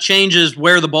rim, that changes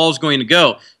where the ball is going to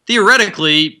go.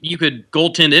 Theoretically, you could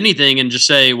goaltend anything and just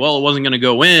say, well, it wasn't going to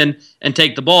go in and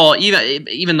take the ball,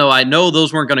 even though I know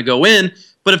those weren't going to go in.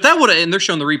 But if that would have, and they're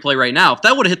showing the replay right now, if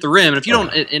that would have hit the rim, and if you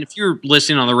don't, and if you're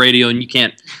listening on the radio and you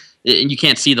can't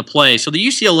see the play, so the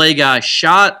UCLA guy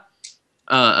shot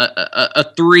a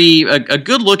three, a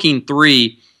good looking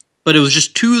three, but it was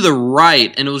just to the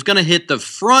right, and it was going to hit the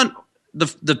front,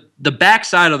 the back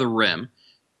side of the rim,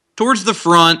 towards the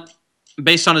front,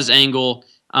 based on his angle.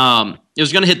 It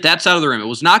was going to hit that side of the rim. It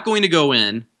was not going to go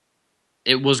in.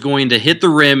 It was going to hit the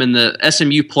rim, and the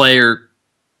SMU player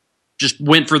just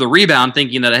went for the rebound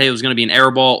thinking that, hey, it was going to be an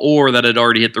air ball or that it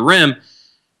already hit the rim.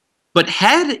 But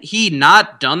had he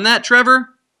not done that, Trevor,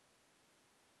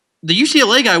 the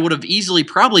UCLA guy would have easily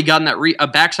probably gotten that a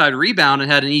backside rebound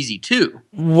and had an easy 2.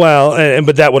 Well,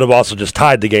 but that would have also just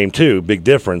tied the game too. Big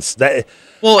difference.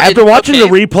 After watching the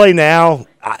replay now,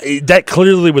 that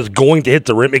clearly was going to hit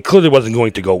the rim. It clearly wasn't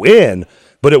going to go in,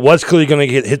 but it was clearly going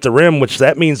to hit the rim, which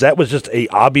that means that was just a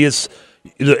obvious.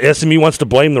 The SMU wants to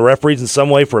blame the referees in some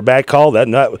way for a bad call.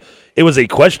 It was a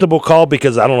questionable call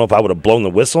because I don't know if I would have blown the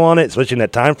whistle on it, especially in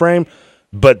that time frame.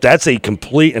 But that's a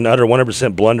complete and utter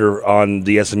 100% blunder on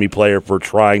the SMU player for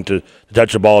trying to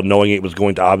touch the ball, knowing it was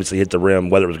going to obviously hit the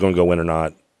rim, whether it was going to go in or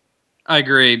not. I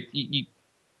agree.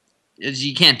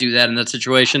 You can't do that in that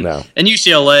situation. No. And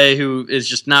UCLA, who is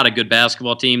just not a good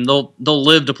basketball team, they'll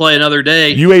live to play another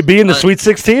day. UAB in the Sweet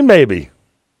 16, maybe.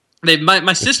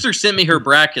 My sister sent me her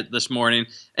bracket this morning,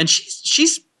 and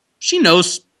she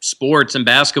knows sports and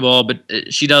basketball, but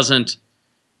she doesn't.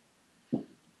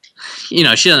 She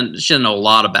doesn't know a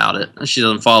lot about it. She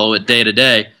doesn't follow it day to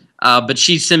day. But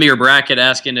she sent me her bracket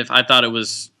asking if I thought it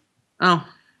was. Oh,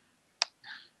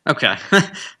 okay.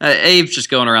 Abe's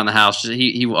just going around the house.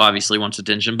 He obviously wants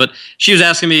attention, but she was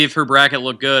asking me if her bracket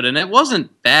looked good, and it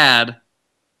wasn't bad.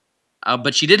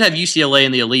 But she did have UCLA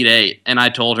in the Elite Eight, and I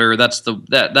told her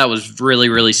that was really,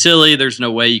 really silly. There's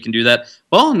no way you can do that.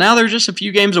 Well, now they're just a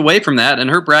few games away from that, and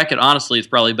her bracket, honestly, is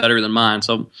probably better than mine.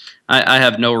 So I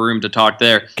have no room to talk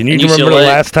there. Can you remember the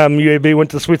last time UAB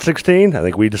went to the Sweet 16? I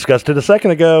think we discussed it a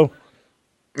second ago.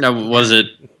 Was it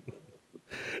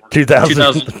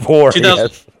 2004?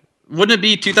 Yes. Wouldn't it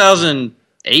be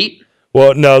 2008?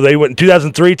 Well, no, they went in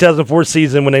 2003, 2004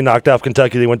 season when they knocked off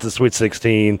Kentucky. They went to the Sweet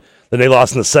 16. Then they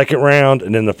lost in the second round,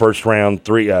 and then the first round,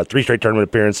 three straight tournament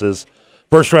appearances.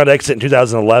 First round exit in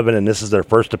 2011, and this is their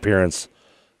first appearance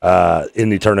in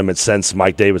the tournament since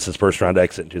Mike Davis's first round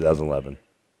exit in 2011.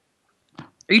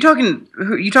 Are you talking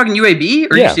UAB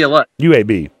or UCLA?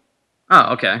 UAB.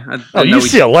 Oh, okay.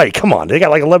 UCLA, come on. They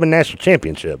got like 11 national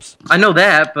championships. I know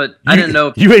that, but I didn't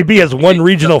know. UAB has one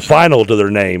regional final to their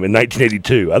name in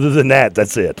 1982. Other than that,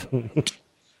 that's it.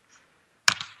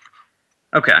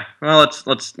 Okay, well let's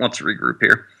regroup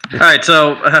here. All right,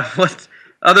 so what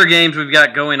other games we've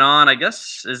got going on? I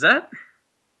guess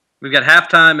we've got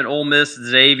halftime at Ole Miss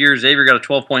Xavier. Xavier got a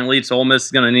 12-point lead, so Ole Miss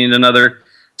is going to need another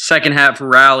second half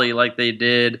rally like they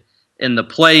did in the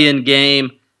play-in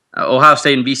game. Ohio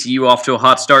State and VCU off to a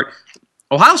hot start.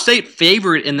 Ohio State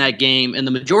favored in that game, and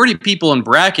the majority of people in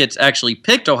brackets actually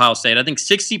picked Ohio State. I think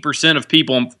 60% of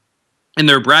people in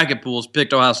their bracket pools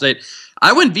picked Ohio State.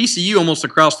 I went VCU almost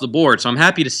across the board, so I'm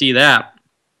happy to see that.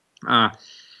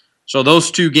 So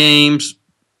those two games,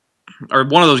 or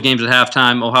one of those games at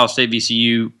halftime, Ohio State,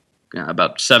 VCU,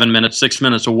 about 6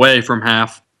 minutes away from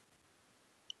half.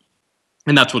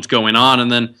 And that's what's going on.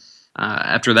 And then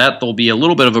after that, there'll be a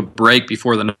little bit of a break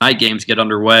before the night games get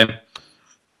underway.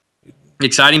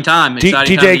 Exciting time.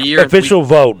 Exciting time of the year. Official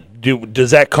vote. Does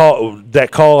that call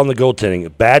on the goaltending a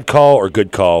bad call or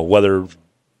good call?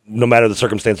 No matter the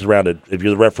circumstances around it, if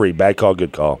you're the referee, bad call,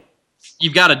 good call.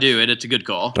 You've got to do it. It's a good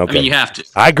call. Okay. I mean, you have to.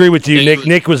 I agree with you.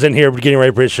 Nick was in here getting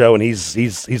ready for his show, and he's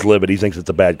livid. He thinks it's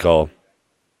a bad call.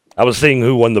 I was seeing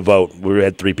who won the vote. We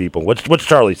had 3 people. What's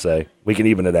Charlie say? We can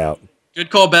even it out. Good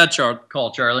call, bad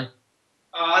call, Charlie.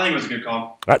 I think it was a good call.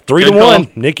 All right,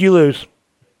 3-1. Nick, you lose.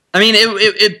 I mean,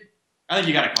 I think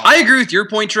you got to call. I agree with your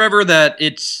point, Trevor, that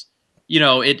it's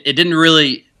it didn't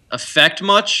really affect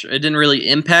much. It didn't really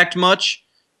impact much.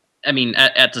 I mean,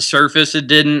 at the surface, it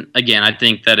didn't. Again, I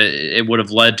think that it would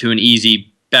have led to an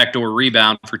easy backdoor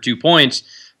rebound for 2 points.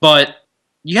 But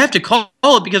you have to call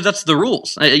it because that's the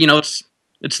rules.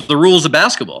 It's the rules of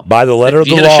basketball. By the letter of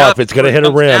the law, if it's going to hit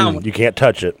a rim, you can't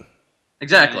touch it.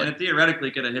 Exactly. And it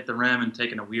theoretically could have hit the rim and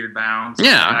taken a weird bounce.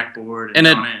 Yeah. Backboard and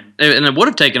gone it would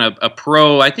have taken a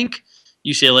pro. I think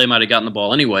UCLA might have gotten the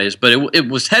ball anyways, but it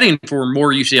was heading for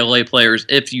more UCLA players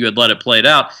if you had let it play it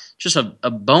out. Just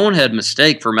a bonehead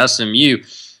mistake from SMU.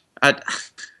 I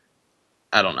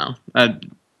don't know.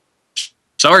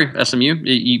 Sorry,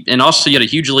 SMU. And also you had a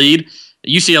huge lead.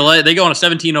 UCLA, they go on a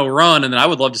 17-0 run, and then I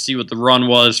would love to see what the run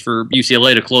was for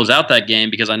UCLA to close out that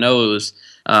game because I know it was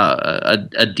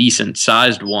a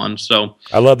decent-sized one. So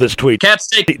I love this tweet. Cat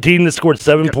State team that scored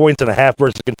 7 points and a half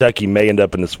versus Kentucky may end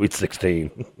up in the Sweet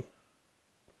 16.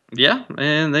 Yeah,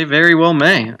 and they very well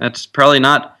may. That's probably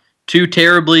not too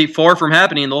terribly far from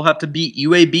happening. They'll have to beat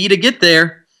UAB to get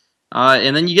there.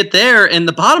 And then you get there, and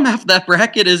the bottom half of that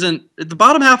bracket the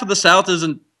bottom half of the South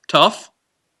isn't tough.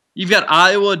 You've got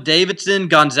Iowa, Davidson,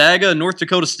 Gonzaga, North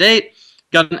Dakota State.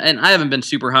 And I haven't been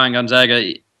super high on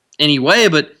Gonzaga anyway,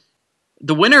 but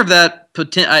the winner of that,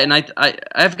 and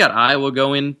I've got Iowa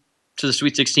going to the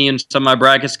Sweet 16 in some of my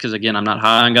brackets because, again, I'm not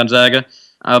high on Gonzaga.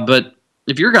 But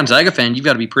if you're a Gonzaga fan, you've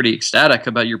got to be pretty ecstatic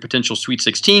about your potential Sweet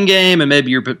 16 game and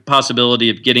maybe your possibility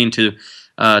of getting to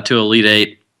Elite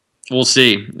Eight. We'll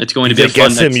see. It's going to be a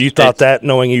fun next you thought that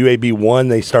knowing UAB won,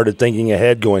 they started thinking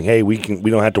ahead, going, "Hey, we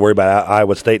don't have to worry about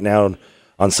Iowa State now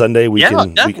on Sunday.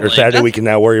 Or Saturday we can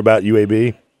now worry about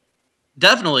UAB."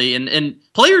 Definitely, and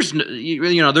players,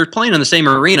 they're playing in the same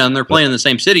arena and they're playing in the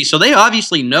same city, so they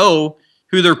obviously know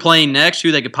who they're playing next,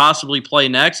 who they could possibly play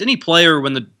next. Any player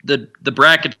when the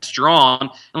bracket's drawn,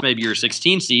 maybe you're a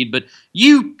 16 seed, but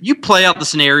you play out the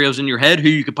scenarios in your head who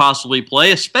you could possibly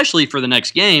play, especially for the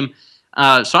next game.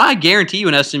 So I guarantee you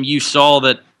when SMU saw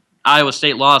that Iowa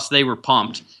State lost, they were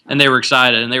pumped and they were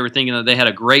excited and they were thinking that they had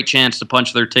a great chance to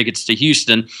punch their tickets to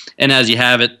Houston. And as you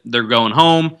have it, they're going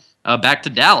home back to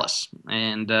Dallas.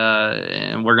 And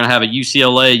we're going to have a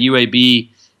UCLA-UAB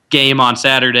game on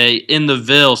Saturday in the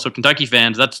Ville. So Kentucky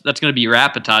fans, that's going to be your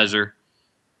appetizer,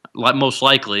 most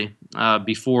likely,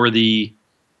 before the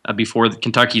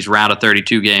Kentucky's round of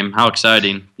 32 game. How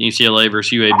exciting. UCLA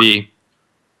versus UAB.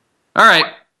 All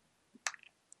right.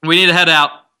 We need to head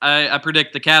out. I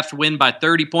predict the Cats win by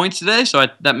 30 points today, so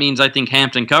that means I think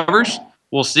Hampton covers.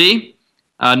 We'll see.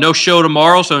 No show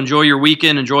tomorrow, so enjoy your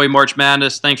weekend. Enjoy March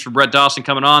Madness. Thanks for Brett Dawson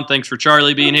coming on. Thanks for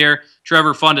Charlie being here.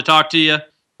 Trevor, fun to talk to you.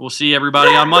 We'll see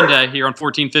everybody on Monday here on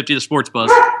 1450 The Sports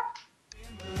Buzz.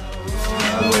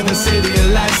 When the city of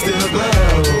lights still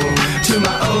glow, to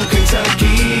my old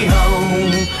Kentucky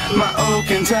home, my old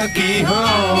Kentucky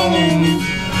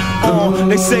home.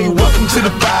 They say welcome to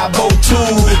the 502.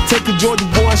 Take a Georgia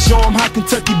boy and show him how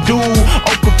Kentucky do.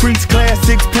 Oak Caprice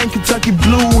Classics, paint Kentucky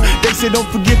blue. They say don't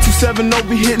forget 270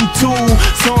 be hitting 2.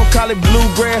 Some call it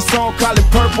bluegrass, some call it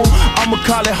purple. I'ma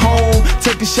call it home.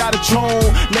 Take a shot of Tron,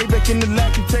 lay back in the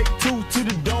lap and take 2 to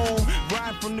the dome.